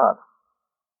Nisan.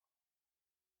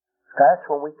 That's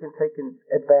when we can take an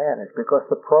advantage because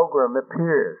the program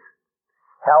appears.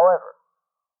 However,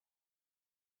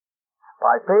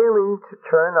 by failing to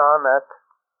turn on that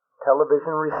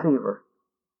television receiver,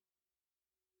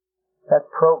 that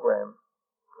program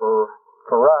for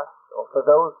us, or for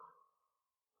those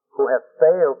who have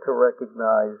failed to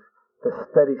recognize the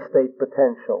steady state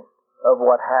potential of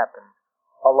what happened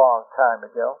a long time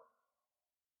ago,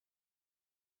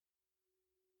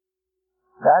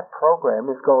 that program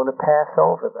is going to pass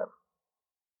over them.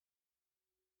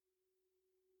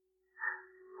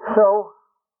 So,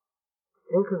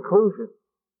 in conclusion,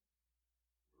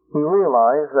 we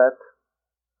realize that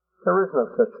there is no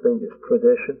such thing as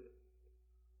tradition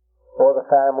or the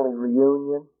family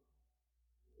reunion,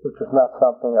 which is not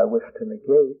something I wish to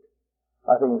negate.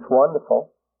 I think it's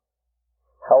wonderful.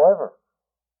 However,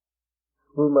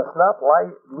 we must not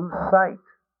lose sight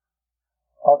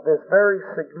of this very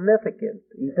significant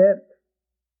event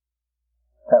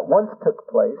that once took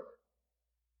place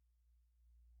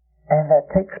and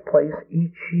that takes place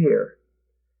each year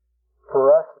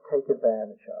for us to take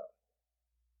advantage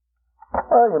of.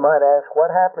 Well, you might ask,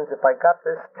 what happens if I got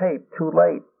this tape too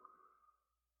late?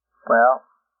 Well,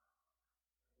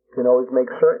 you can always make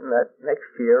certain that next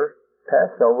year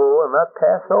Passover will not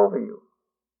pass over you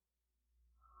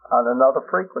on another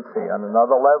frequency, on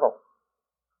another level.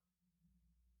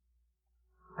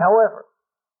 However,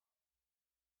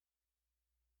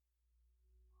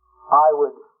 I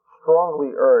would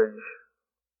strongly urge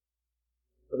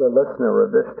the listener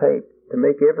of this tape to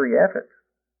make every effort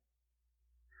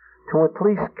to at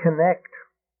least connect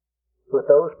with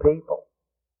those people,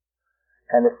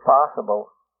 and if possible,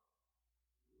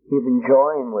 even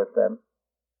join with them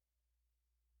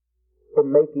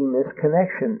in making this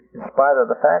connection, in spite of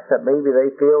the fact that maybe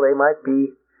they feel they might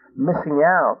be missing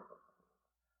out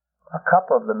a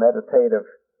couple of the meditative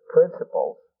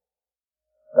principles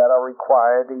that are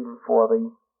required even for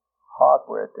the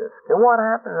hardware disk. And what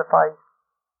happens if I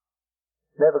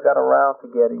never got around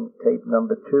to getting tape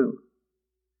number 2,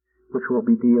 which will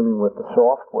be dealing with the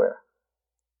software?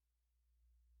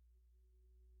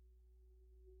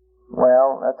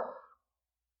 Well, that's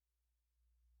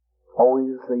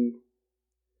always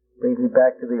brings me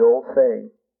back to the old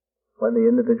saying, when the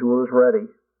individual is ready,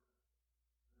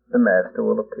 the master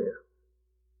will appear.